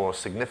much more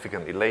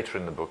significantly later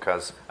in the book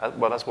as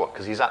what?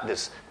 Because he's at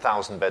this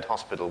 1,000-bed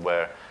hospital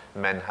where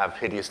men have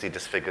hideously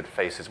disfigured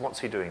faces. What's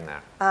he doing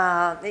there?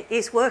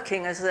 He's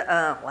working as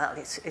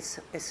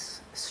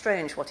it's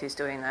strange what he's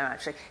doing there,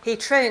 actually. He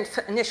trained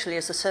initially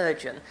as a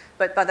surgeon,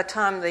 but by the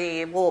time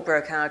the war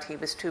broke out, he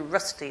was too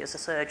rusty as a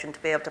surgeon to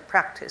be able to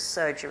practice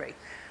surgery.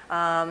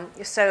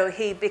 So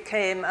he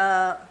became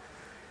a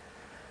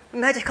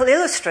medical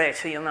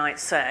illustrator, you might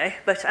say.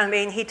 But, I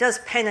mean, he does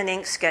pen and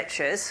ink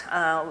sketches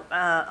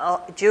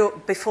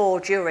before,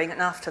 during,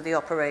 and after the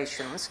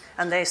operations,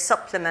 and they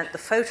supplement the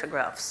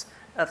photographs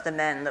of the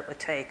men that were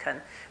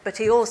taken. But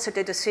he also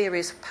did a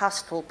series of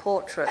pastoral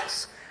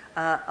portraits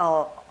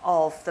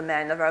of the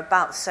men. There are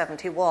about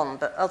 71,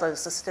 but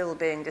others are still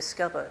being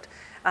discovered.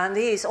 And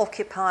these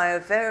occupy a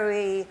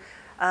very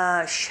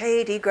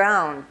shady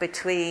ground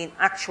between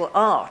actual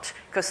art,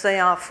 because they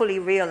are fully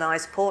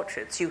realised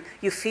portraits.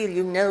 You feel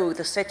you know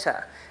the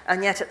sitter,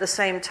 and yet at the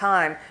same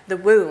time the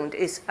wound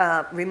is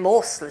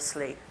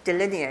remorselessly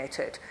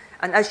delineated.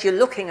 And as you're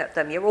looking at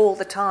them, you're all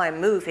the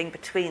time moving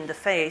between the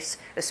face,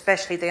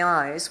 especially the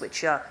eyes,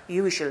 which are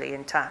usually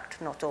intact,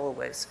 not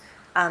always,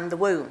 and the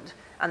wound.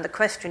 And the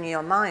question in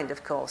your mind,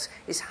 of course,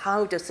 is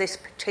how does this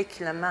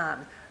particular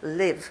man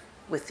live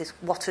with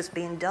what has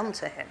been done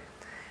to him.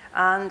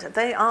 And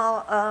they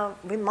are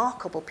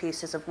remarkable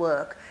pieces of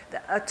work.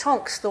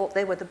 Tonks thought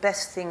they were the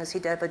best things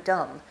he'd ever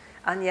done,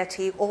 and yet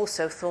he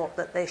also thought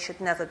that they should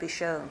never be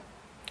shown.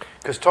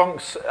 Because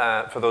Tonks,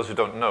 for those who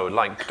don't know,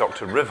 like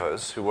Dr.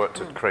 Rivers, who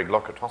worked at Craig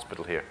Lockhart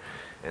Hospital here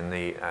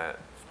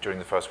during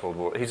the First World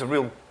War, he's a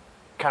real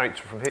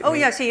character from here. Oh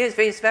yes, he is.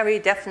 He's very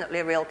definitely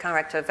a real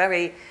character.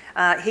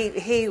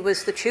 He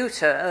was the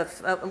tutor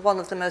of one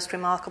of the most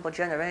remarkable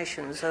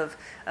generations of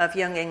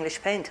young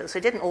English painters. They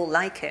didn't all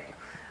like him,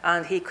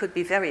 and he could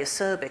be very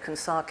acerbic and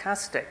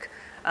sarcastic.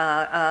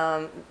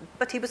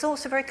 But he was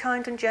also very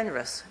kind and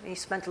generous. He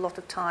spent a lot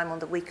of time on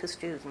the weaker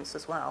students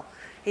as well.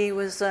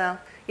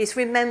 He's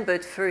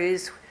remembered for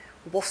his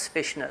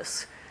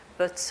waspishness,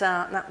 but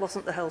that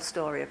wasn't the whole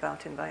story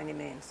about him by any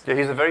means. Yeah,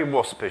 he's a very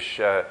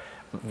waspish,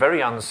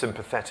 very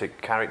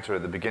unsympathetic character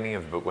at the beginning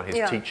of the book when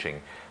he's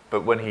teaching,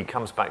 but when he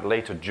comes back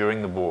later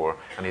during the war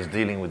and he's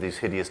dealing with these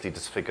hideously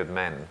disfigured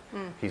men,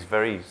 he's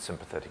very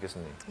sympathetic,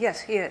 isn't he? Yes,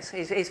 he is.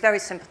 He's very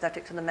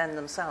sympathetic to the men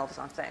themselves,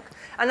 I think.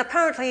 And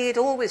apparently he'd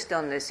always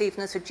done this,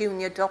 even as a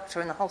junior doctor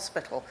in the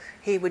hospital.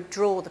 He would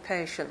draw the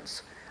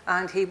patients,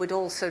 and he would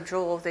also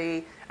draw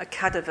the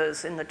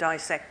cadavers in the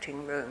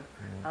dissecting room.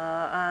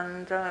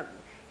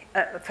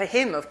 For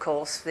him, of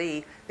course,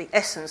 the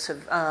essence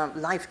of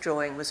life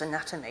drawing was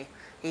anatomy.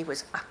 He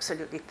was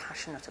absolutely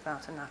passionate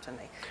about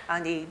anatomy,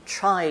 and he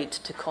tried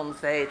to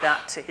convey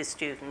that to his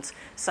students.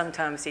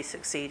 Sometimes he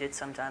succeeded,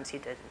 sometimes he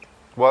didn't.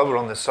 While we're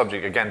on this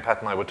subject, again,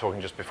 Pat and I were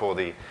talking just before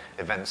the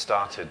event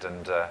started,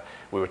 and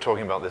we were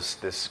talking about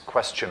this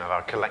question of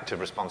our collective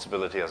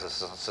responsibility as a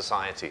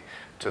society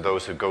to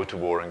those who go to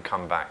war and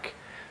come back,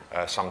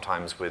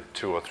 sometimes with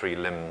 2 or 3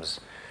 limbs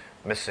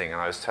missing.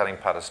 And I was telling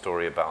Pat a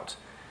story about,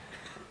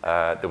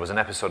 there was an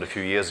episode a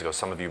few years ago,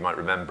 some of you might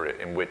remember it,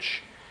 in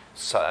which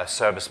a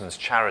servicemen's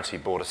charity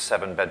bought a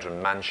 7-bedroom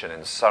mansion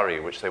in Surrey,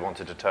 which they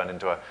wanted to turn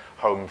into a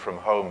home from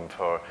home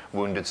for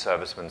wounded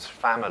servicemen's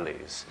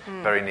families,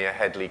 very near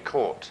Headley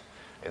Court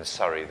in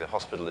Surrey, the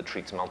hospital that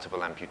treats multiple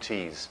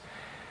amputees.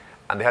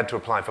 And they had to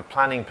apply for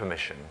planning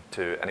permission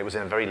and it was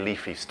in a very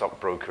leafy,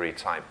 stockbrokery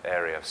type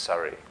area of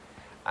Surrey.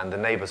 And the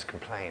neighbours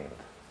complained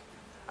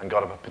and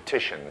got up a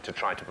petition to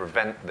try to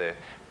prevent the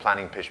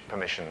planning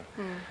permission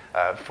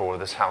for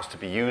this house to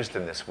be used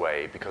in this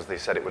way, because they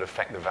said it would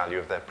affect the value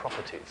of their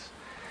properties.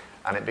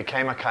 And it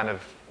became a kind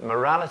of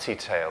morality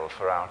tale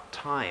for our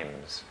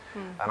times.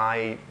 And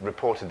I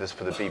reported this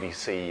for the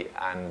BBC,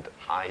 and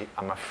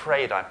I'm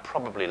afraid I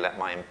probably let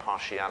my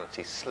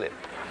impartiality slip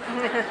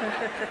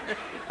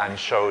and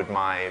showed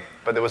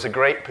but there was a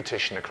great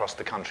petition across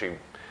the country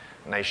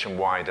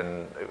nationwide,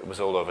 and it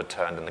was all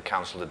overturned, and the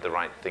council did the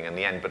right thing in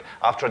the end. But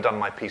after I'd done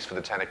my piece for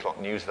the 10 o'clock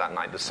news that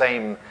night, the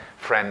same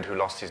friend who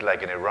lost his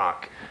leg in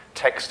Iraq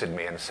texted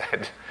me and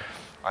said,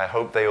 "I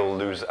hope they all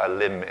lose a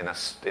limb in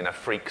a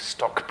freak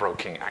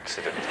stockbroking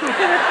accident."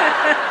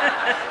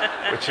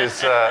 Which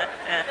is...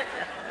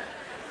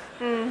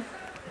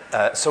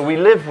 so we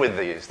live with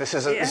these. This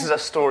is a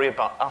story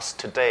about us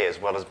today, as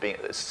well as being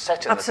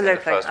set in the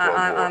First World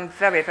War. I'm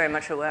very, very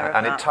much aware of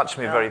that. And it touched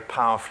me very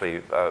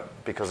powerfully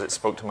because it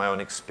spoke to my own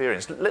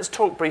experience. Let's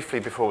talk briefly,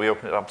 before we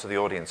open it up to the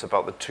audience,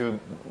 about the two,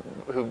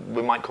 who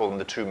we might call them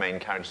the 2 main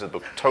characters of the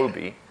book.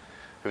 Toby,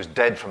 who's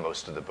dead for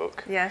most of the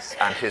book, yes,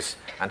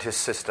 and his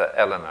sister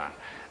Eleanor.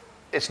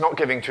 It's not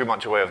giving too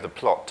much away of the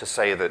plot to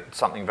say that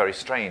something very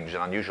strange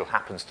and unusual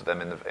happens to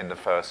them in the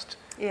first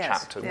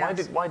chapter.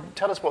 Yes. Why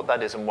tell us what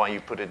that is and why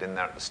you put it in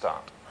there at the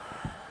start?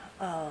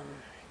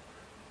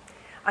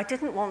 I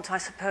didn't want, I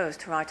suppose,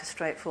 to write a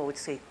straightforward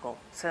sequel.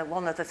 So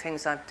one of the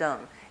things I've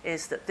done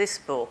is that this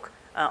book,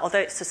 although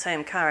it's the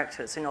same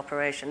characters in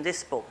operation,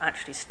 this book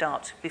actually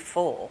starts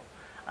before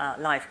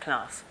Life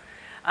Class.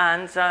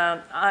 And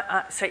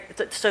I say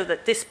so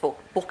that this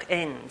book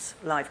ends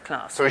Life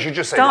Class. So as you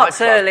just say, starts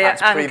Life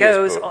Class,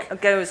 earlier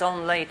and goes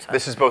on later.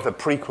 This is both a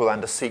prequel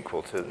and a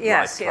sequel to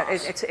Yes, Life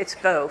Class. It's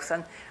both.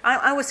 And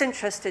I was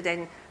interested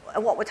in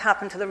what would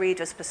happen to the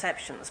reader's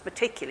perceptions,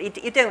 particularly.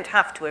 You don't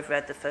have to have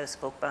read the first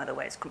book, by the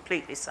way. It's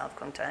completely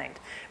self-contained.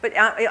 But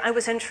I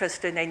was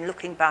interested in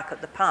looking back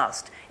at the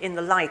past in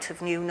the light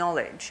of new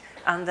knowledge,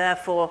 and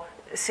therefore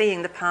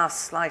seeing the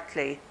past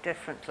slightly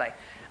differently.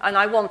 And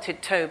I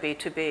wanted Toby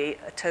to be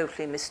a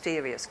totally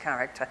mysterious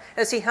character,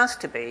 as he has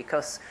to be,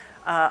 because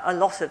a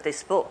lot of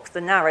this book,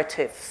 the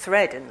narrative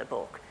thread in the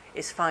book,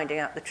 is finding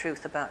out the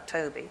truth about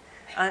Toby.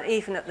 And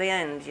even at the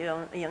end,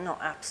 you're not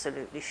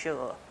absolutely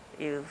sure.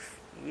 You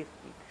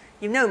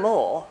know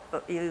more,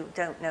 but you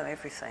don't know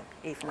everything,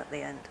 even at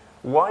the end.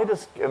 Why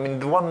does... I mean,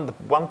 the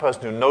one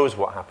person who knows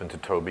what happened to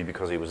Toby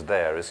because he was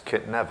there is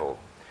Kit Neville.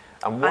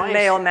 And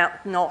may or may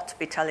not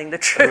be telling the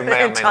truth,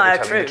 the entire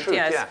truth.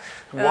 Yes.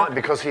 Yeah. Why?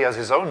 Because he has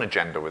his own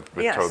agenda with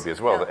yes, Toby as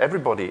well. Yeah. That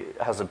everybody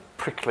has a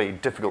prickly,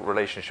 difficult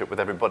relationship with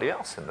everybody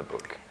else in the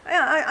book.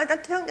 Yeah, I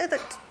don't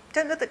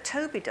know that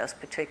Toby does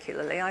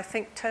particularly. I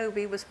think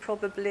Toby was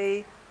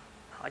probably...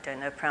 I don't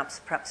know,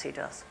 perhaps he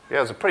does. Yeah,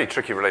 has a pretty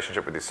tricky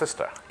relationship with his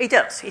sister. He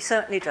does, he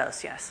certainly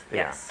does, yes. Yeah.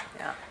 Yes,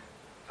 yeah.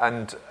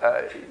 And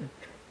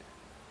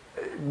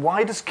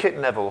why does Kit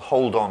Neville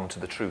hold on to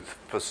the truth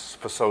for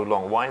so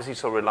long? Why is he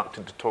so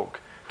reluctant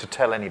to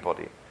tell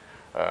anybody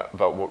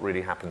about what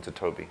really happened to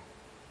Toby?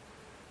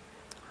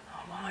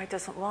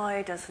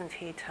 Why doesn't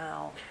he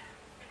tell?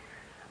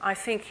 I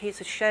think he's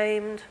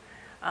ashamed.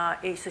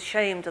 He's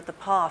ashamed of the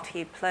part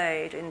he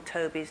played in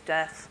Toby's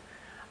death.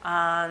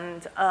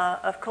 And,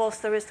 of course,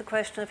 there is the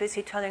question of, is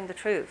he telling the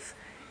truth?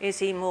 Is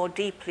he more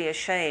deeply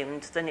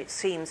ashamed than it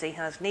seems he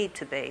has need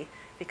to be,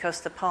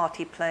 because the part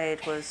he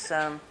played was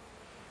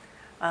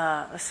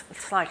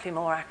slightly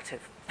more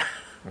active?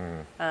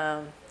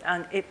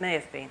 And it may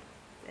have been.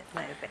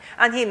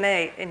 And he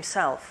may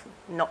himself,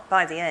 not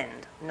by the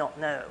end, not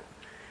know.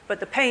 But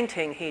the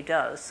painting he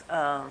does,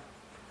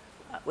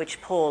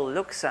 which Paul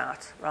looks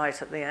at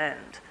right at the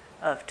end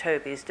of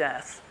Toby's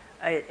death,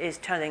 is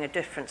telling a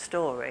different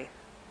story,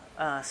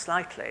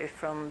 slightly,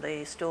 from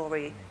the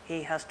story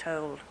he has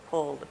told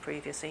Paul the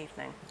previous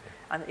evening.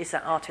 And is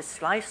that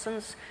artist's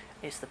license?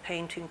 Is the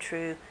painting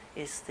true?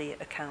 Is the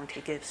account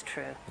he gives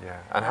true? Yeah.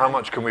 And how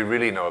much can we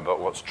really know about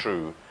what's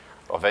true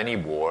of any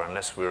war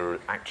unless we're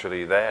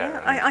actually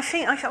there? Yeah,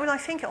 I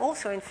think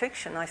also in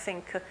fiction, I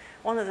think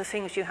one of the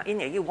things you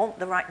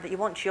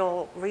want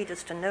your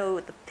readers to know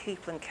the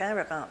people and care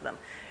about them,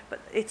 but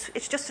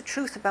it's just the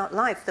truth about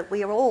life that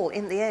we are all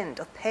in the end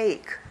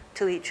opaque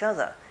to each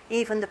other.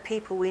 Even the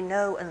people we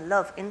know and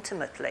love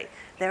intimately,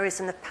 there is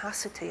an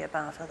opacity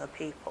about other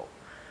people,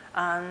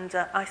 and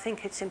I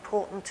think it's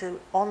important to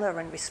honour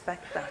and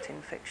respect that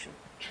in fiction.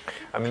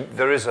 I mean,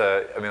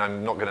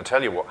 I'm not going to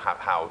tell you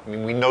how. I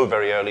mean, we know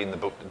very early in the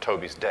book that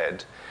Toby's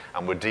dead,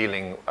 and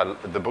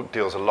the book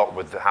deals a lot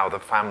with how the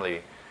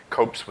family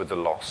copes with the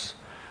loss,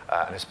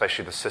 and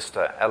especially the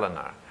sister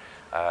Eleanor.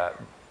 I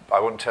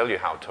won't tell you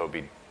how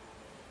Toby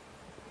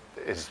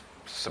is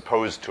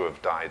supposed to have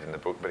died in the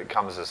book, but it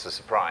comes as a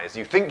surprise.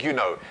 You think you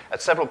know.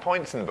 At several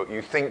points in the book,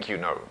 you think you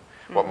know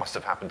what must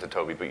have happened to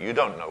Toby, but you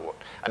don't know what.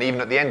 And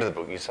even at the end of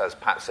the book,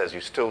 Pat says,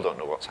 you still don't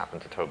know what's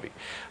happened to Toby.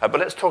 But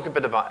let's talk a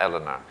bit about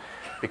Eleanor,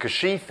 because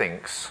she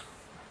thinks,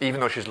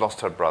 even though she's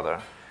lost her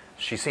brother,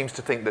 she seems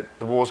to think that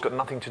the war's got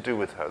nothing to do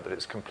with her, that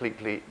it's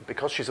completely,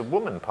 because she's a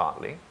woman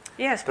partly,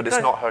 yes, but it's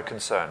not her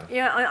concern.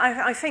 Yeah,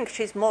 I think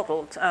she's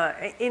modelled,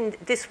 in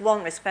this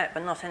one respect,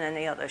 but not in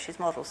any other, she's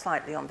modelled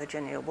slightly on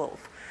Virginia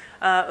Woolf,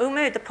 who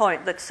made the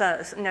point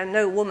that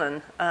no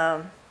woman...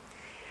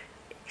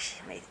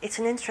 It's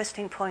an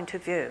interesting point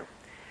of view.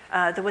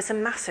 There was a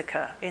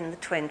massacre in the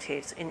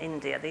 1920s in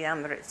India, the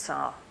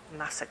Amritsar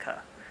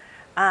massacre.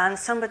 And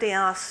somebody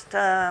asked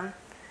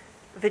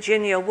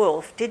Virginia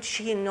Woolf, did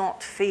she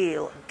not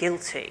feel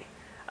guilty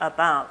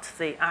about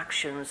the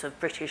actions of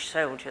British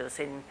soldiers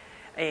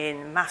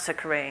in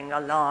massacring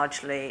a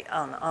largely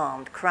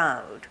unarmed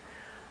crowd?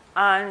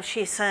 And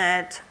she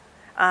said,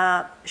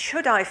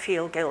 should I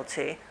feel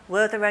guilty?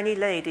 Were there any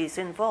ladies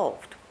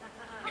involved?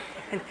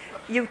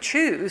 You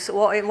choose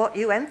what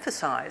you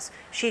emphasise.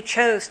 She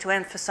chose to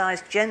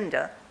emphasise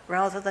gender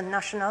rather than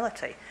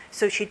nationality.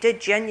 So she did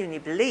genuinely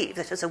believe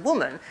that as a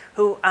woman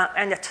who,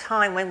 in a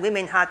time when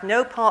women had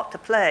no part to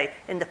play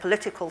in the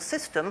political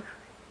system,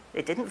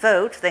 they didn't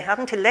vote, they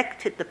hadn't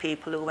elected the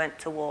people who went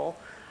to war,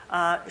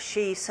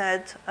 she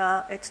said,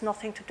 it's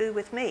nothing to do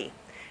with me.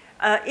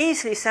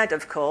 Easily said,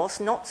 of course,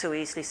 not so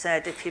easily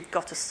said if you've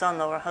got a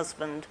son or a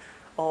husband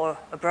or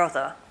a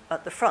brother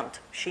at the front.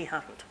 She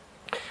hadn't.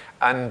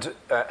 And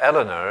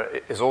Eleanor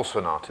is also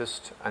an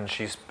artist, and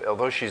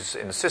although she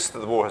insists that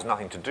the war has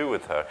nothing to do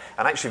with her,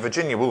 and actually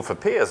Virginia Woolf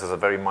appears as a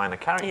very minor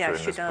character in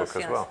this book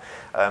as well.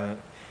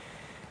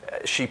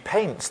 She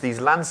paints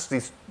these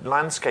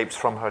landscapes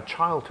from her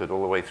childhood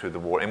all the way through the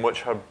war, in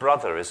which her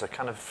brother is a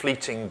kind of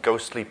fleeting,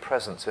 ghostly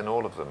presence in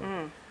all of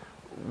them.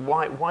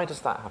 Why does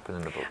that happen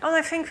in the book? Well,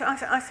 I think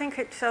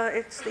it's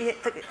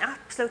the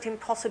absolute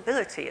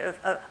impossibility of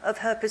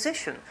her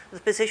position, the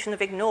position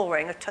of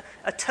ignoring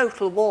a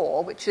total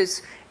war which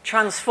is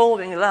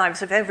transforming the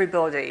lives of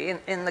everybody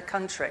in the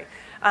country.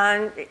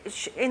 And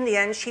in the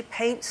end, she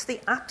paints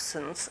the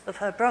absence of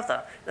her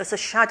brother. There's a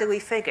shadowy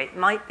figure. It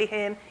might be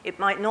him, it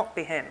might not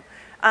be him.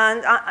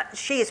 And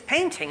she is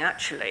painting,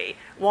 actually,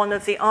 one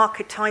of the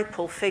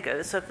archetypal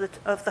figures of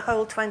the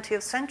whole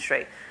 20th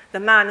century. The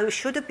man who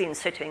should have been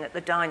sitting at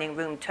the dining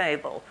room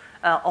table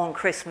on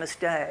Christmas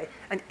Day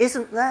and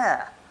isn't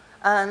there.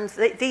 And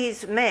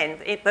these men,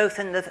 both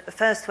in the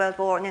First World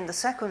War and in the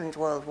Second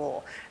World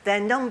War,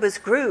 their numbers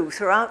grew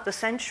throughout the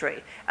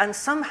century. And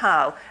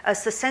somehow,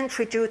 as the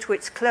century drew to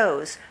its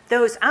close,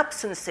 those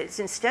absences,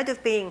 instead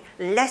of being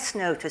less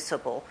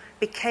noticeable,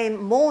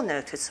 became more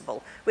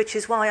noticeable, which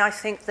is why I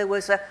think there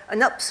was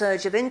an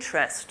upsurge of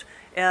interest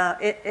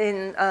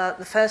in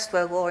the First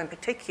World War in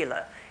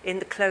particular, in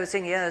the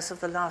closing years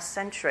of the last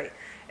century.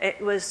 It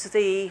was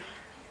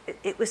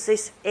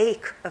this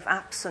ache of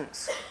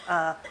absence,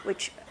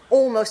 which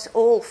almost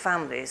all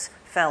families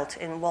felt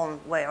in one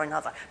way or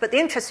another. But the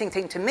interesting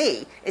thing to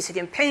me is that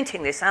in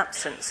painting this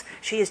absence,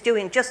 she is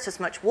doing just as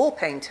much war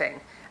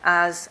painting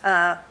as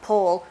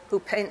Paul, who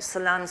paints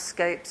the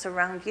landscapes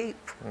around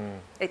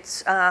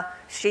Ypres.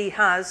 She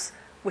has,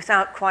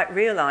 without quite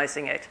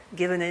realising it,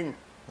 given in.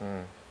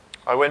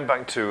 I went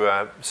back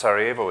to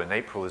Sarajevo in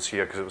April this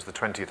year because it was the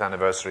 20th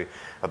anniversary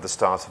of the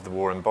start of the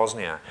war in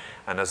Bosnia.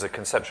 And as a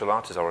conceptual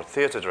artist, or a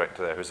theatre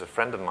director there, who's a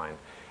friend of mine,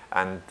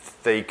 and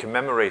they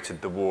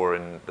commemorated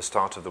the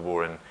start of the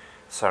war in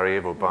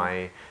Sarajevo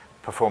by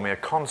performing a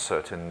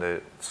concert in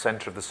the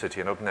centre of the city,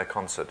 an open-air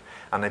concert.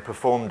 And they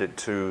performed it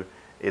to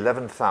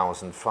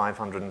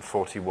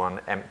 11,541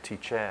 empty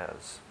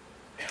chairs.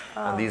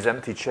 Oh. And these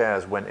empty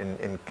chairs went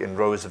in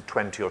rows of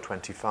 20 or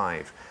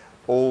 25,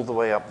 all the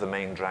way up the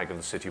main drag of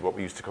the city, what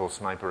we used to call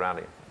Sniper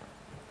Alley.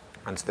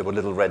 And so there were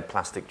little red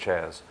plastic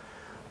chairs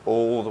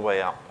all the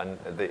way up and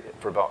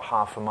for about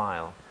half a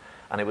mile.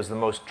 And it was the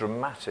most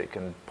dramatic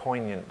and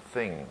poignant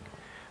thing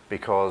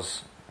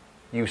because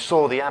you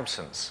saw the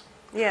absence.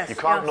 Yes, you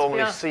can't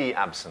normally see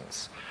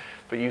absence,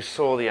 but you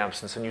saw the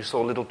absence, and you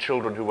saw little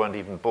children who weren't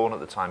even born at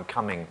the time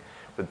coming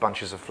with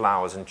bunches of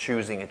flowers and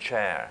choosing a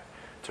chair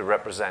to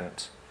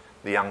represent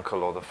the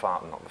uncle or the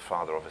father, not the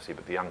father obviously,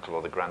 but the uncle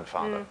or the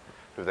grandfather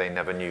who they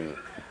never knew.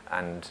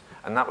 And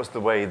that was the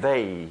way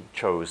they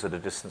chose at a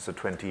distance of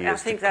 20 years.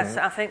 I think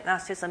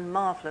that is a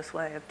marvellous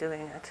way of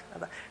doing it.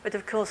 But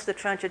of course the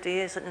tragedy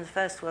is that in the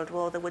First World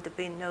War there would have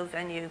been no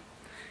venue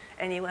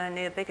anywhere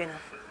near big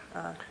enough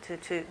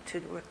to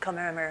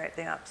commemorate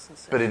the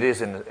absence. But it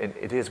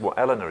is what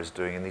Eleanor is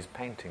doing in these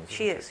paintings.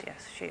 She is.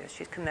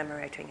 She's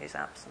commemorating his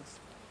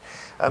absence.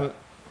 And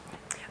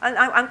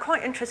I'm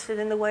quite interested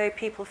in the way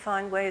people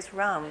find ways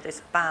round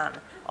this ban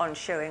on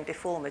showing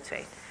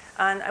deformity.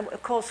 And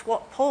of course,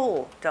 what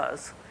Paul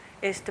does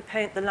is to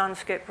paint the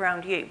landscape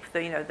around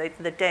Ypres,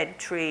 the dead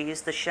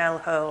trees, the shell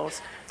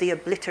holes, the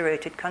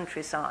obliterated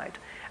countryside.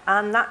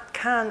 And that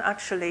can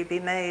actually be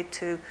made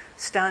to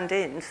stand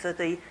in for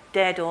the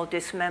dead or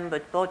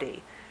dismembered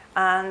body.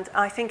 And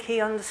I think he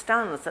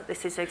understands that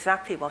this is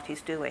exactly what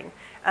he's doing.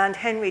 And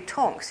Henry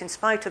Tonks, in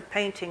spite of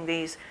painting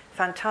these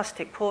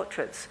fantastic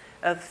portraits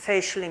of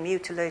facially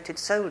mutilated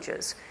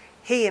soldiers,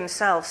 he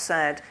himself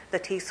said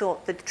that he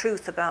thought the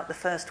truth about the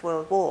First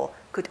World War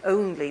could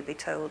only be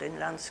told in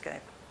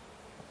landscape.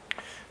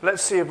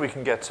 Let's see if we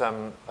can get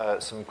some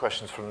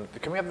questions from...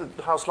 Can we have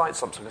the house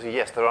lights up?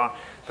 Yes, there are.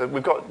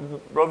 We've got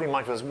roving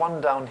microphones. There's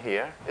one down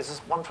here. Is there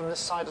one from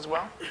this side as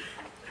well?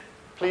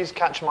 Please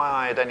catch my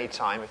eye at any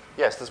time.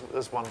 Yes,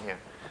 there's one here.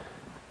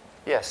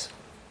 Yes.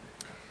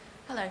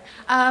 Hello.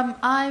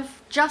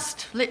 I've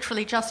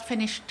literally just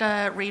finished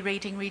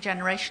rereading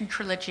Regeneration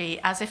Trilogy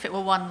as if it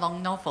were one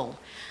long novel.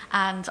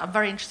 And I'm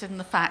very interested in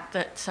the fact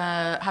that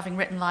having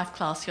written Life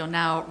Class, you're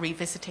now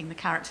revisiting the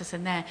characters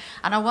in there.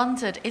 And I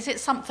wondered, is it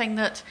something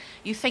that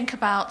you think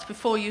about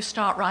before you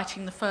start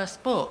writing the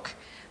first book,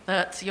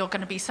 that you're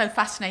going to be so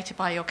fascinated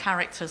by your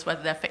characters,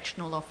 whether they're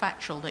fictional or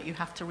factual, that you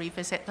have to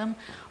revisit them?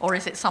 Or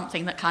is it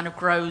something that kind of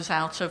grows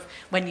out of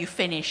when you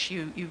finish,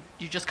 you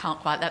just can't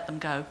quite let them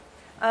go?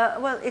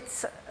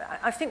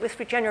 I think with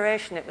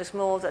Regeneration it was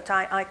more that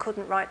I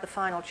couldn't write the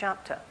final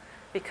chapter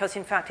because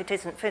in fact it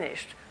isn't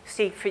finished.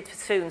 Siegfried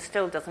Sassoon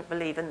still doesn't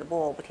believe in the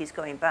war, but he's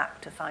going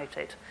back to fight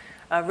it.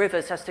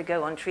 Rivers has to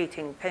go on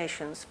treating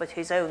patients, but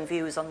his own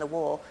views on the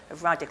war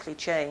have radically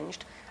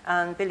changed.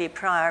 And Billy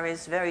Pryor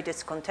is very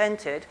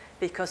discontented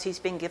because he's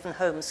been given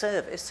home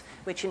service,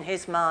 which in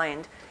his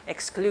mind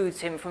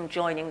excludes him from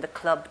joining the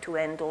club to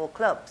end all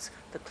clubs,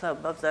 the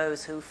club of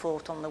those who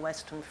fought on the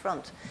Western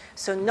Front.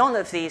 So none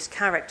of these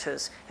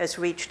characters has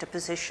reached a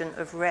position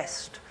of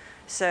rest.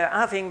 So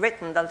having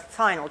written the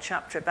final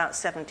chapter about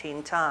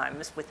 17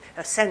 times with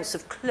a sense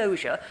of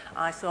closure,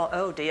 I thought,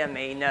 oh dear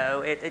me,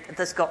 no,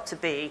 there's got to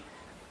be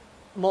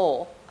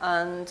more.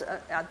 And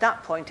at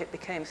that point it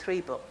became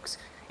 3 books.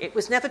 It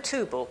was never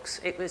 2 books,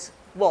 it was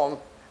 1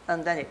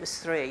 and then it was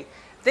 3.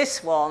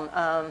 This one,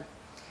 I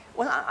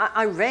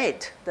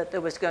read that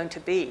there was going to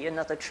be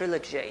another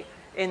trilogy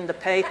in the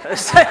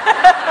papers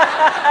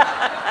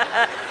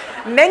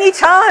many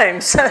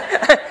times. and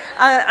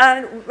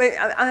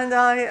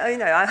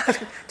I,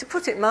 to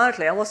put it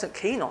mildly, I wasn't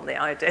keen on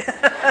the idea.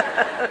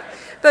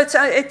 But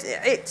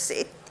it's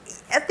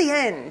at the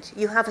end,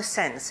 you have a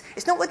sense.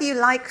 It's not whether you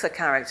like the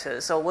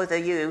characters or whether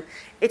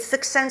it's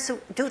the sense of,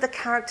 do the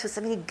characters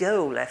have any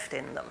go left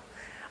in them?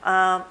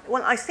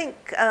 I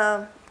think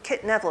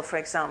Kit Neville, for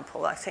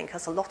example, I think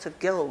has a lot of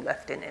go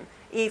left in him,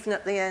 even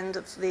at the end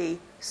of the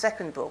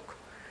second book.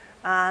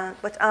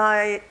 But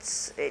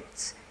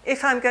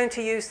if I'm going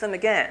to use them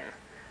again,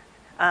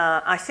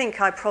 I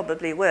think I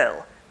probably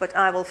will, but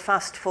I will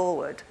fast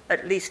forward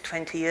at least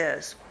 20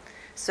 years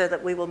so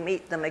that we will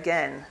meet them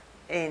again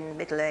in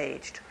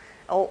middle-aged.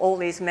 All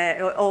these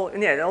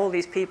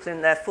people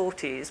in their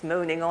 40s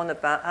moaning on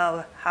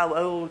about how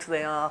old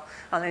they are.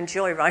 I'll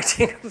enjoy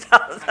writing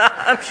about that,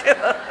 I'm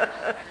sure.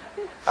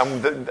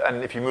 And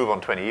if you move on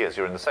 20 years,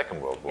 you're in the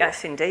Second World War.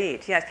 Yes,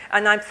 indeed, yes.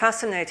 And I'm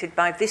fascinated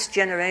by this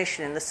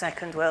generation in the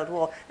Second World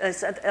War.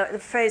 There's a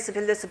phrase of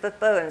Elizabeth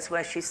Bowen's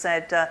where she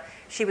said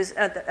she was,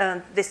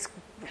 this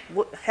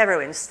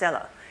heroine,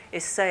 Stella,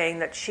 is saying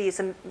that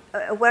she's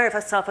aware of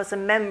herself as a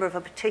member of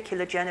a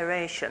particular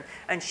generation,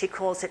 and she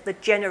calls it the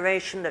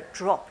generation that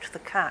dropped the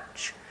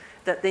catch.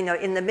 that,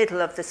 in the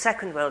middle of the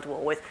Second World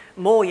War, with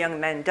more young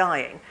men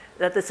dying,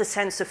 that there's a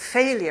sense of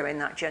failure in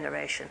that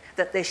generation,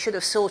 that they should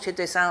have sorted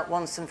this out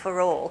once and for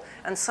all,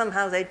 and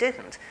somehow they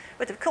didn't.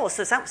 But of course,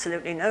 there's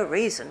absolutely no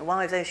reason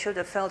why they should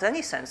have felt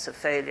any sense of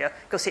failure,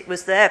 because it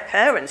was their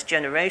parents'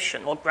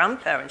 generation, or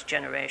grandparents'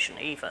 generation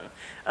even,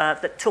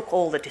 that took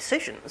all the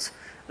decisions.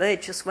 They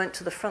just went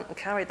to the front and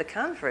carried the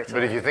can for it all.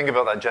 But if you think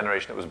about that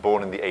generation that was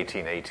born in the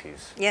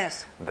 1880s,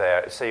 yes,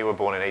 say you were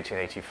born in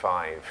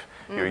 1885,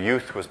 your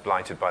youth was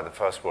blighted by the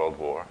First World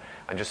War,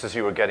 and just as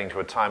you were getting to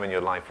a time in your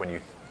life when you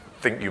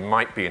think you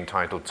might be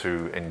entitled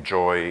to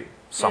enjoy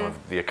some of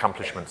the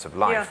accomplishments of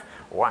life,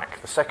 whack,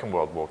 the Second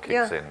World War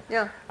kicks in.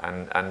 Yeah.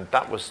 And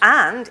that was...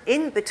 And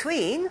in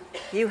between,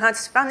 you had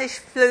Spanish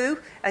flu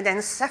and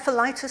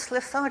encephalitis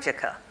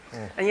lethargica.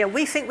 And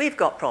we think we've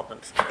got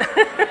problems.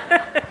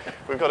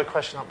 We've got a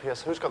question up here.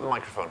 So who's got the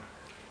microphone?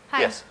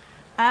 Hi. Yes.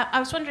 I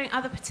was wondering,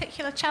 are there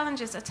particular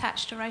challenges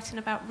attached to writing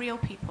about real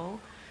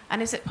people?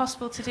 And is it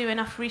possible to do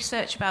enough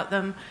research about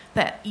them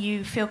that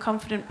you feel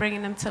confident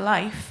bringing them to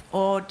life?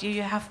 Or do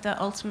you have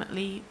to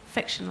ultimately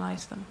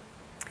fictionalise them?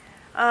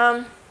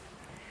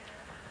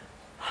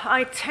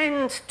 I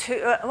tend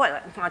to,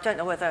 I don't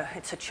know whether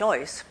it's a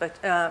choice, but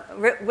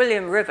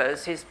William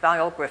Rivers, his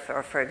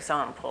biographer, for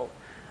example,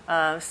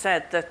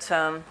 said that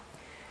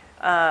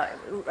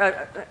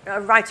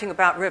writing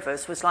about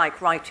Rivers was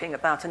like writing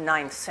about a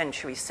 9th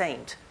century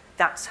saint.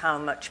 That's how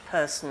much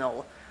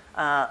personal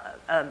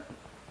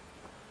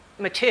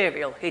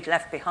material he'd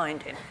left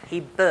behind him. He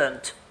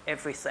burnt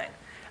everything.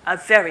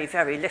 Very,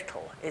 very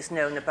little is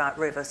known about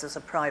Rivers as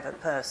a private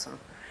person.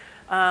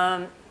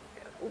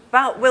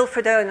 About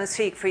Wilfred Owen and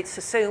Siegfried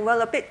Sassoon,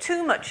 well, a bit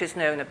too much is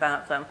known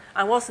about them.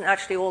 I wasn't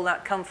actually all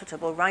that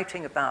comfortable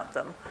writing about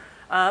them,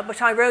 but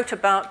I wrote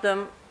about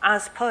them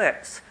as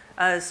poets,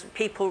 as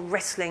people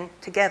wrestling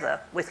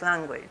together with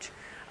language,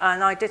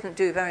 and I didn't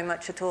do very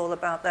much at all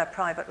about their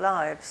private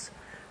lives.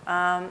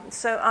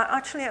 So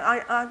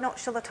I'm not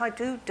sure that I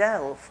do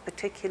delve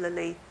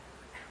particularly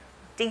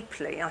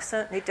deeply. I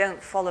certainly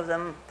don't follow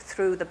them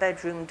through the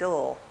bedroom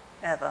door,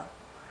 ever.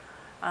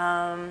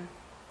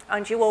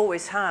 And you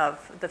always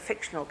have the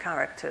fictional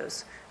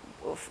characters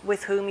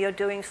with whom you're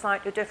doing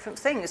slightly different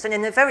things. And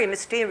in a very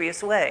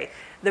mysterious way,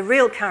 the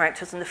real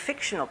characters and the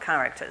fictional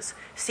characters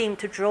seem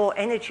to draw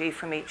energy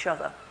from each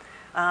other,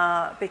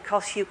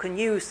 because you can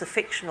use the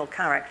fictional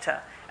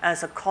character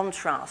as a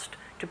contrast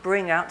to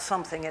bring out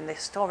something in the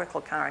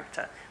historical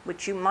character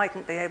which you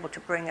mightn't be able to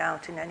bring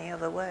out in any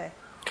other way.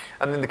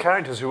 And then the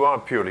characters who are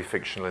purely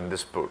fictional in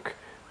this book,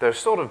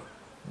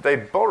 they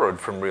borrowed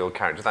from real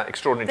characters, that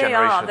extraordinary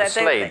generation of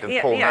Slade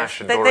and Paul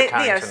Nash and Dora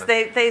Carrington.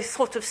 Yes, they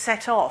sort of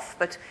set off,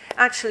 but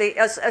actually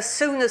as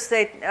soon as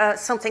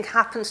something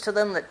happens to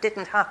them that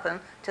didn't happen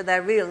to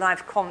their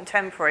real-life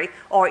contemporary,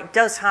 or it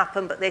does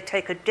happen but they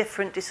take a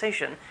different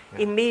decision,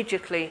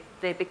 immediately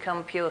they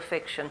become pure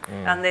fiction,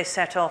 and they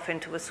set off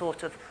into a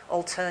sort of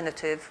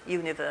alternative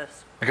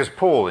universe. Because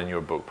Paul, in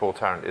your book, Paul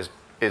Tarrant,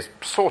 is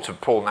sort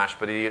of Paul Nash,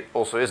 but he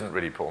also isn't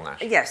really Paul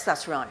Nash. Yes,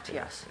 that's right,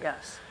 yes.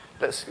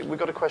 We've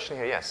got a question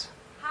here, yes.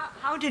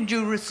 How did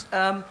you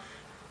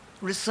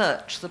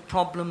research the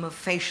problem of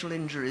facial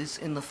injuries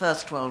in the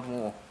First World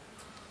War?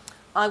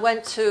 I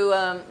went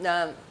to...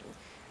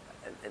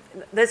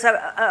 there's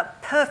a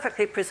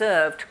perfectly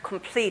preserved,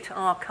 complete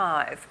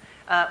archive,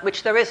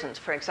 which there isn't,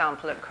 for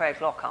example, at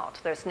Craig Lockhart.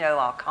 There's no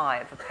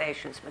archive of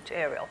patients'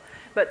 material.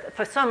 But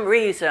for some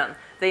reason,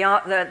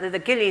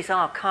 the Gillies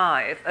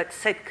archive at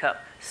Sidcup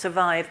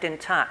survived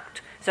intact.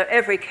 So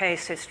every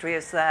case history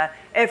is there,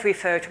 every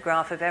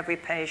photograph of every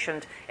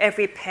patient,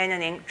 every pen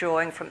and ink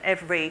drawing from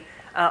every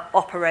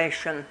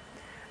operation,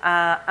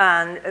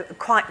 and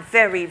quite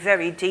very,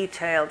 very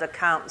detailed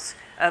accounts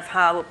of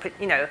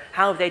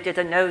how they did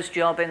a nose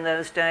job in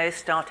those days,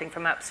 starting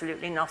from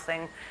absolutely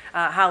nothing,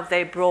 how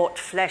they brought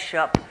flesh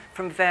up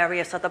from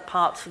various other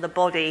parts of the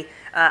body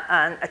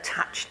and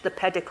attached the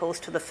pedicles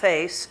to the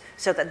face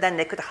so that then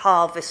they could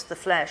harvest the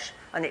flesh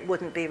and it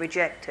wouldn't be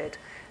rejected.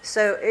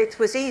 So it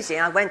was easy.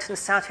 I went and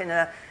sat in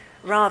a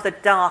rather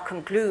dark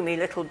and gloomy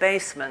little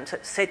basement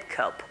at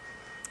Sidcup.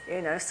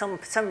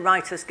 Some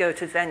writers go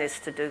to Venice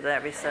to do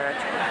their research.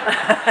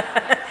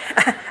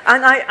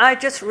 And I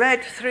just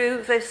read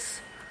through this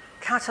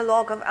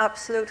catalogue of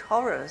absolute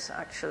horrors,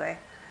 actually.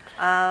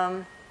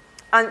 And,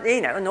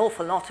 an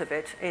awful lot of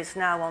it is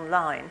now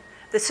online.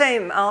 The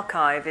same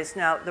archive is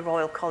now at the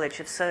Royal College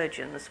of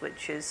Surgeons,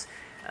 which is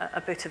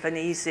a bit of an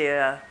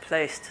easier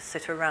place to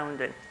sit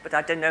around in. But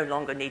I no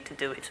longer need to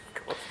do it,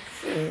 of course.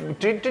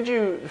 Did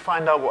you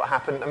find out what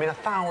happened?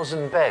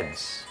 1,000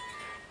 beds.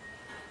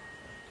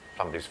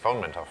 Somebody's phone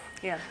went off.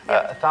 Yeah.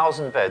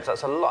 1,000 beds,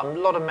 that's a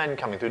lot of men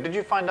coming through. Did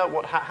you find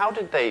out how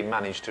did they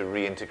manage to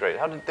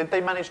reintegrate? Did they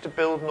manage to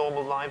build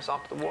normal lives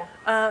after the war?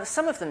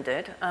 Some of them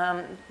did.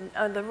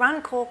 The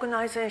Rank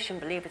organisation,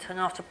 believe it or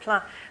not,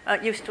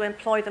 used to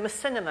employ them as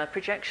cinema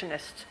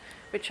projectionists,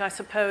 which I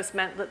suppose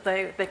meant that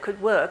they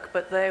could work,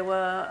 but they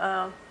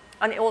were...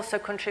 and it also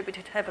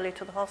contributed heavily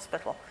to the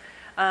hospital.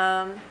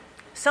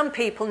 Some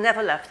people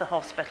never left the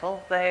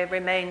hospital. They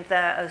remained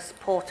there as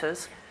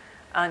porters.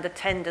 and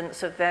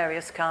attendants of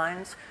various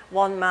kinds.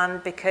 One man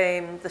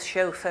became the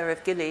chauffeur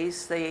of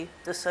Gillies, the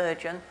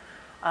surgeon.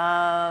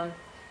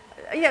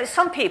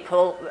 Some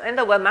people, and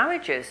there were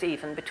marriages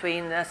even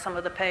between some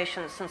of the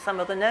patients and some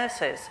of the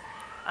nurses.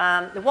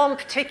 The one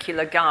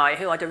particular guy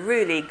who had a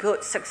really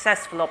good,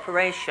 successful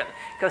operation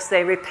because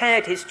they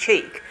repaired his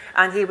cheek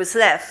and he was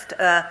left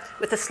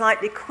with a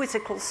slightly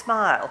quizzical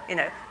smile. He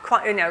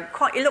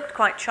looked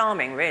quite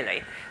charming,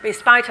 really. But in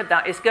spite of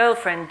that, his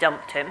girlfriend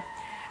dumped him.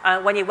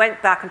 When he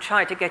went back and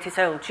tried to get his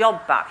old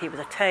job back, he was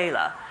a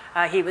tailor.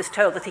 He was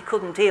told that he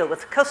couldn't deal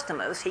with the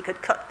customers. He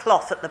could cut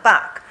cloth at the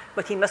back,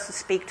 but he mustn't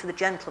speak to the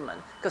gentlemen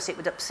because it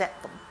would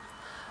upset them.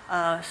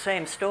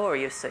 Same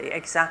story, you see,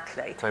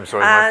 exactly. Same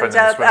story, my friend in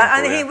the swimming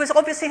pool, and he was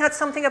obviously had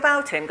something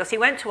about him because he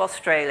went to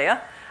Australia.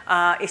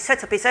 He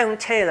set up his own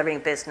tailoring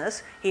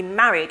business. He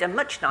married a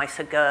much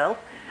nicer girl,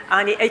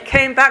 and he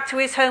came back to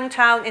his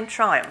hometown in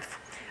triumph.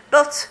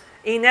 But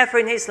he never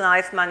in his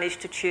life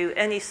managed to chew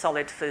any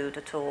solid food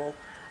at all.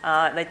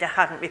 They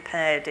hadn't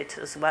repaired it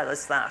as well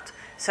as that.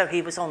 So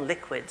he was on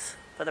liquids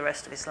for the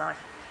rest of his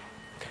life.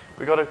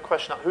 We got a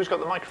question up. Who's got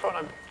the microphone?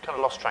 I've kind of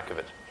lost track of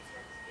it.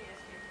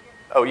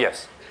 Oh,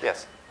 yes.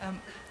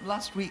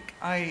 Last week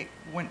I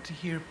went to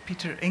hear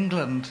Peter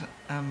England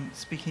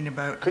speaking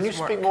about Can you his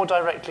work. speak more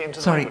directly into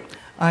the Sorry, microphone?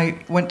 I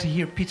went to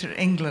hear Peter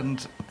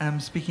England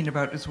speaking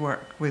about his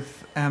work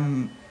with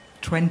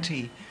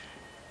 20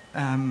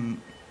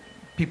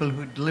 people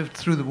who'd lived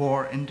through the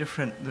war in the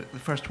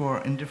First War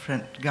in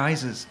different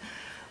guises.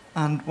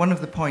 And one of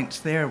the points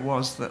there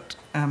was that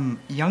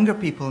younger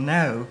people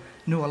now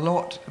know a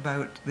lot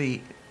about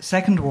the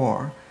Second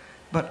War,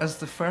 but as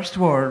the First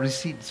War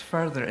recedes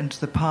further into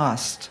the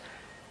past,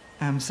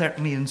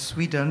 certainly in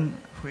Sweden,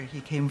 where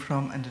he came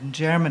from, and in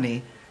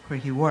Germany, where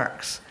he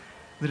works,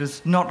 there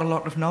is not a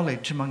lot of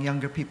knowledge among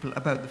younger people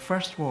about the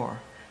First War.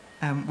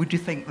 Would you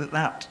think that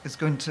that is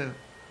going to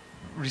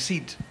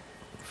recede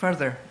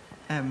further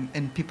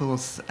in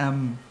people's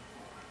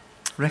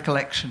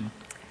recollection?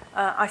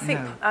 I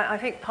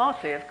think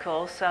partly, of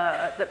course,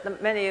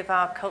 that many of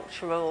our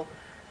cultural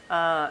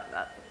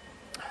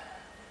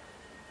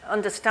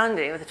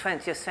understanding of the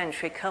 20th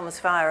century comes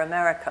via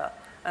America.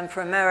 And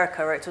for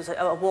America, it was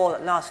a war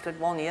that lasted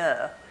 1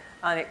 year,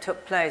 and it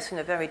took place in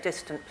a very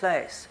distant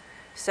place.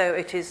 So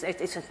it is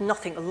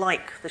nothing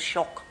like the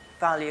shock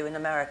value in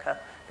America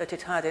that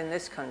it had in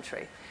this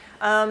country.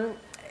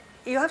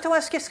 You have to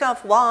ask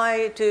yourself,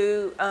 why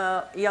do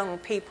young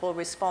people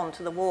respond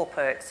to the war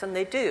poets? And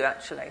they do,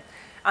 actually.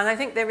 And I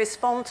think they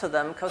respond to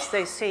them because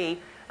they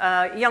see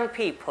young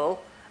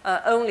people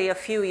only a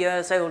few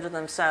years older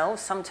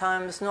themselves,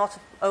 sometimes not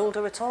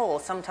older at all,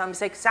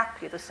 sometimes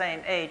exactly the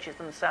same age as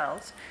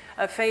themselves,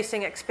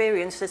 facing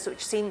experiences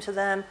which seem to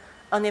them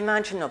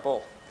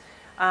unimaginable.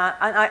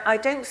 And I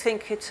don't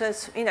think it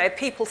is,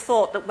 people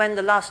thought that when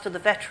the last of the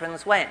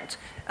veterans went,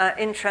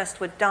 interest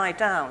would die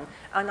down.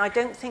 And I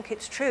don't think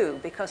it's true,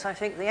 because I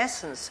think the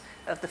essence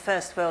of the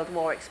First World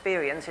War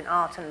experience in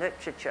art and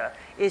literature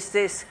is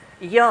this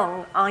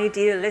young,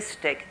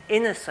 idealistic,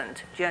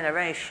 innocent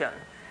generation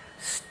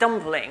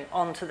stumbling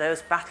onto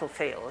those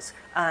battlefields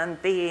and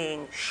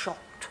being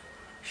shocked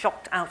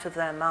out of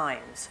their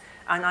minds.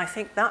 And I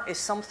think that is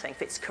something,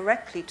 if it's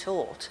correctly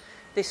taught,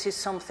 this is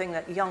something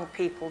that young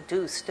people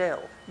do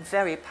still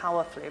very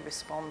powerfully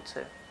respond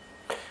to.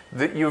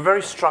 You're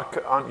very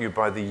struck, aren't you,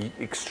 by the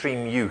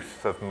extreme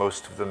youth of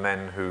most of the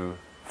men who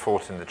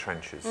fought in the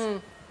trenches?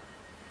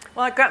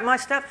 Well, my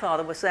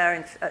stepfather was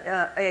there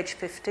at age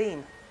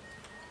 15.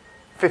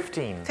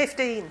 15?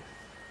 15.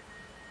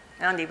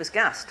 And he was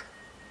gassed.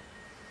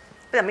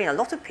 But I mean, a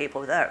lot of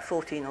people were there at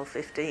 14 or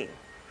 15.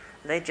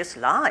 They just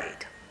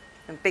lied.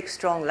 A big,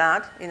 strong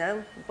lad,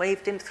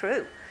 waved him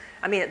through.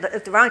 I mean,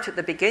 right at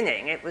the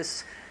beginning, it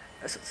was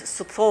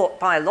thought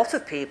by a lot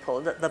of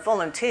people that the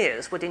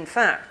volunteers would, in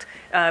fact,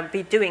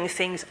 be doing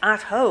things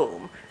at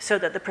home so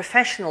that the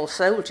professional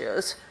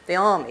soldiers, the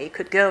army,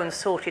 could go and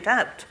sort it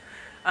out.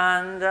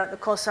 And, of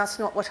course, that's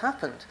not what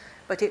happened.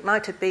 But it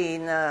might have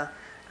been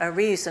a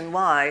reason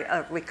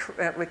why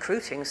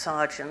recruiting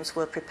sergeants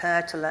were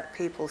prepared to let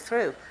people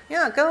through.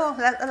 Yeah, go on,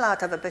 let the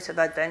lad have a bit of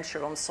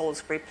adventure on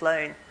Salisbury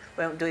Plain.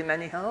 Won't do him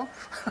any harm.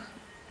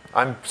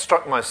 I'm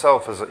struck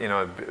myself as,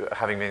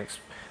 having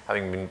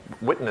been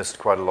witnessed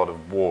quite a lot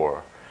of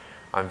war.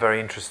 I'm very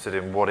interested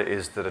in what it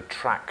is that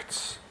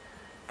attracts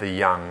the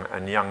young,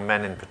 and young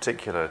men in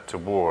particular, to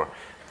war.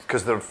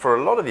 Because for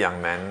a lot of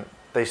young men,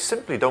 they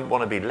simply don't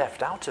want to be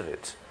left out of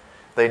it.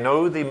 They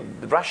know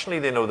rationally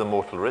they know the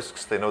mortal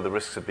risks, they know the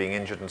risks of being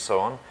injured and so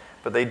on,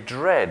 but they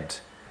dread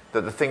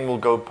that the thing will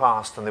go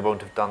past and they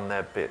won't have done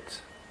their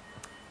bit.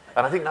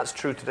 And I think that's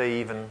true today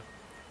even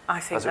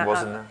as it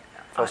was in the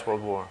First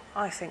World War.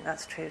 I think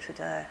that's true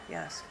today,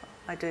 yes,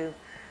 I do.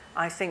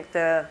 I think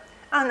there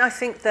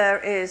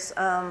is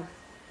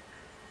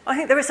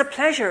a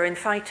pleasure in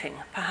fighting,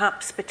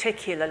 perhaps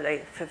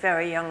particularly for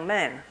very young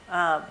men.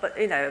 But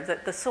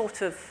the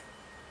sort of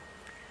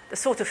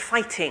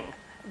fighting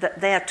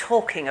that they're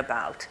talking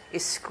about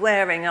is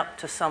squaring up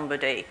to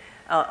somebody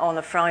on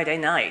a Friday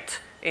night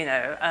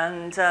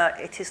and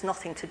it is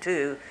nothing to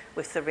do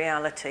with the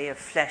reality of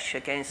flesh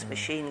against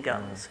machine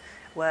guns,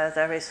 where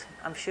there is,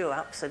 I'm sure,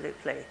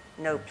 absolutely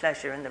no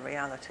pleasure in the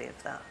reality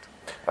of that.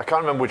 I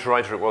can't remember which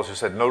writer it was who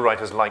said, no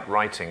writers like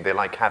writing, they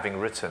like having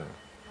written.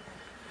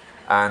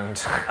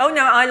 And Oh,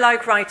 no, I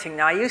like writing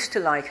now. I used to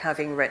like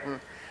having written,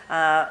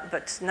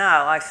 but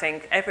now I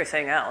think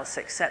everything else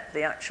except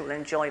the actual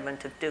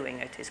enjoyment of doing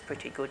it is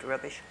pretty good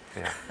rubbish.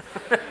 yeah.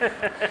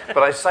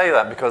 But I say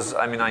that because,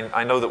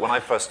 I know that when I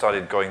first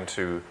started going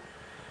to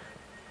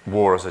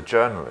war as a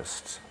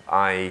journalist,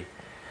 I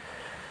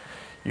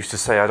used to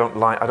say, I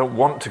don't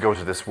want to go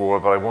to this war,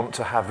 but I want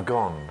to have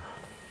gone.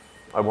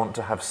 I want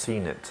to have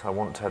seen it. I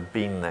want to have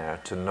been there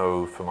to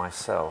know for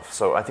myself.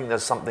 So I think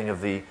there's something of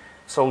the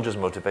soldiers'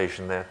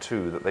 motivation there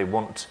too, that they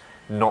want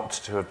not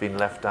to have been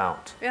left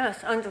out.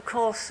 Yes, and of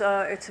course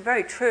it's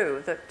very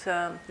true that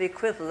the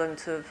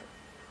equivalent of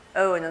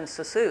Owen and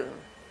Sassoon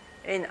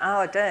in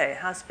our day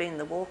has been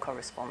the war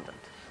correspondent.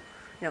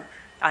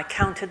 I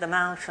counted them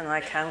out and I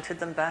counted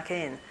them back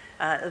in.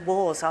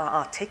 Wars are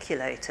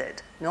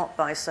articulated not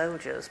by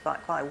soldiers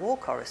but by war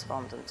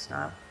correspondents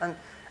now, and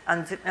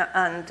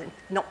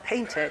not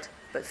painted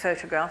but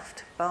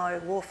photographed by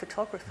war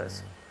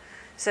photographers.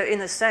 So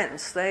in a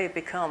sense they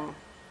become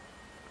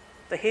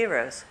the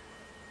heroes,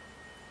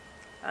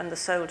 and the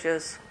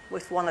soldiers,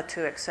 with one or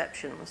two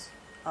exceptions,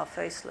 are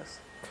faceless.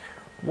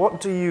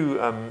 What do you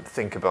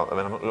think about,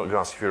 I'm not going to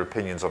ask you for your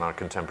opinions on our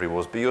contemporary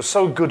wars, but you're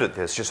so good at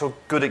this, you're so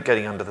good at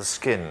getting under the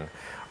skin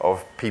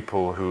of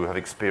people who have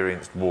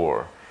experienced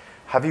war.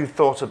 Have you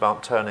thought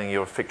about turning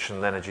your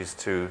fictional energies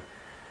to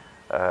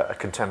a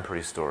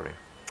contemporary story?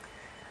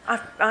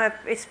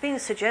 It's been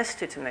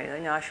suggested to me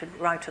that I should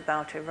write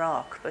about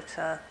Iraq, but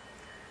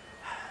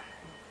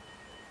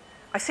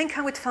I think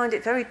I would find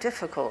it very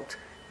difficult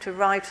to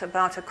write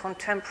about a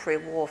contemporary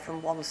war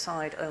from one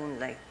side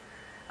only.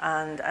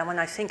 And when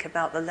I think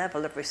about the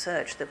level of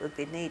research that would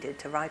be needed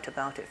to write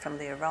about it from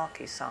the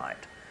Iraqi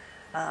side,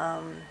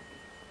 I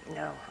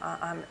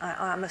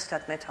must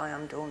admit I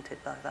am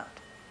daunted by that.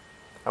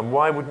 And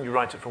why wouldn't you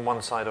write it from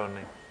one side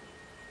only?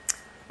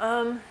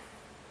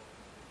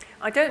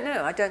 I don't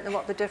know. I don't know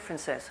what the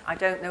difference is. I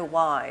don't know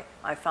why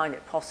I find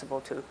it possible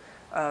to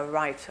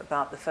write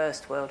about the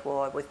First World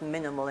War with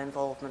minimal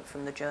involvement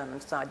from the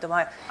German side. Though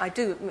I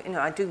do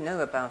know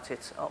about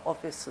it,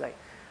 obviously.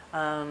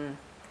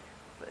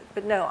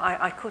 But no,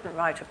 I couldn't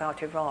write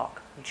about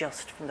Iraq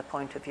just from the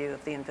point of view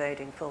of the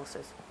invading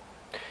forces.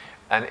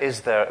 And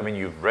is there,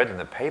 you've read in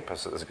the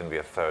papers that there's going to be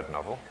a third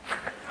novel.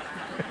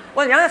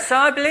 Well, yes,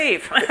 I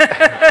believe.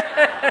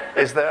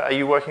 Are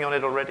you working on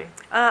it already?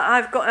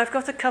 I've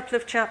got a couple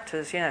of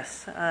chapters.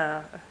 Yes,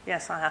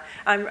 yes, I have.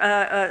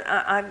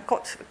 I've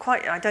got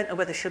quite. I don't know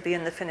whether she'll be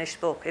in the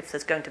finished book, if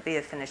there's going to be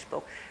a finished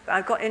book. But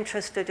I've got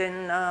interested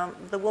in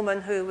the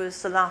woman who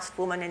was the last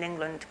woman in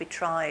England to be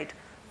tried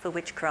for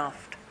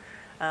witchcraft.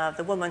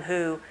 The woman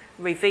who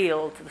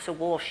revealed that a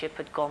warship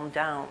had gone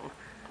down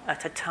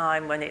at a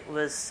time when it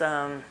was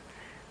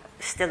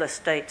still a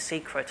state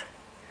secret.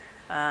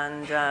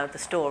 And the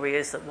story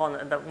is that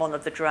one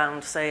of the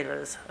drowned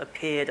sailors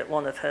appeared at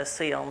one of her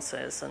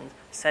séances and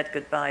said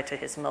goodbye to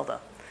his mother.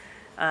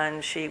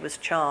 And she was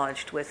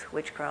charged with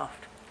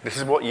witchcraft. This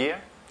is what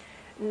year?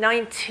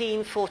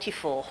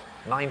 1944.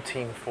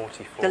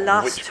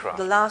 1944, witchcraft.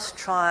 The last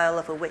trial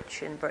of a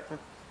witch in Britain.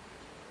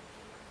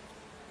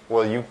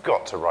 Well, you've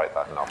got to write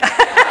that novel.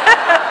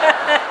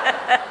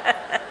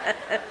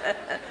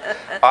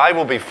 I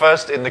will be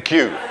first in the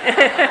queue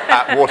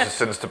at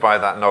Waterstones to buy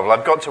that novel.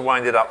 I've got to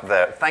wind it up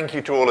there. Thank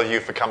you to all of you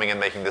for coming and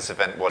making this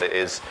event what it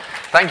is.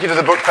 Thank you to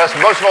the Book Fest.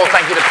 Most of all,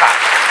 thank you to Pat.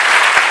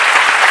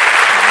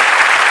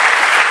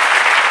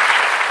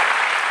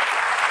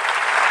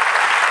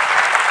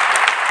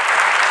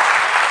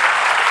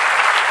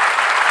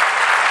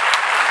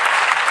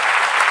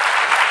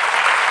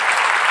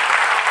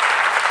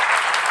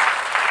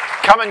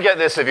 Come and get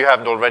this if you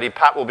haven't already.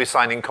 Pat will be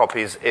signing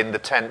copies in the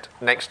tent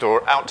next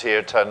door, out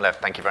here, turn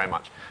left. Thank you very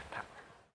much.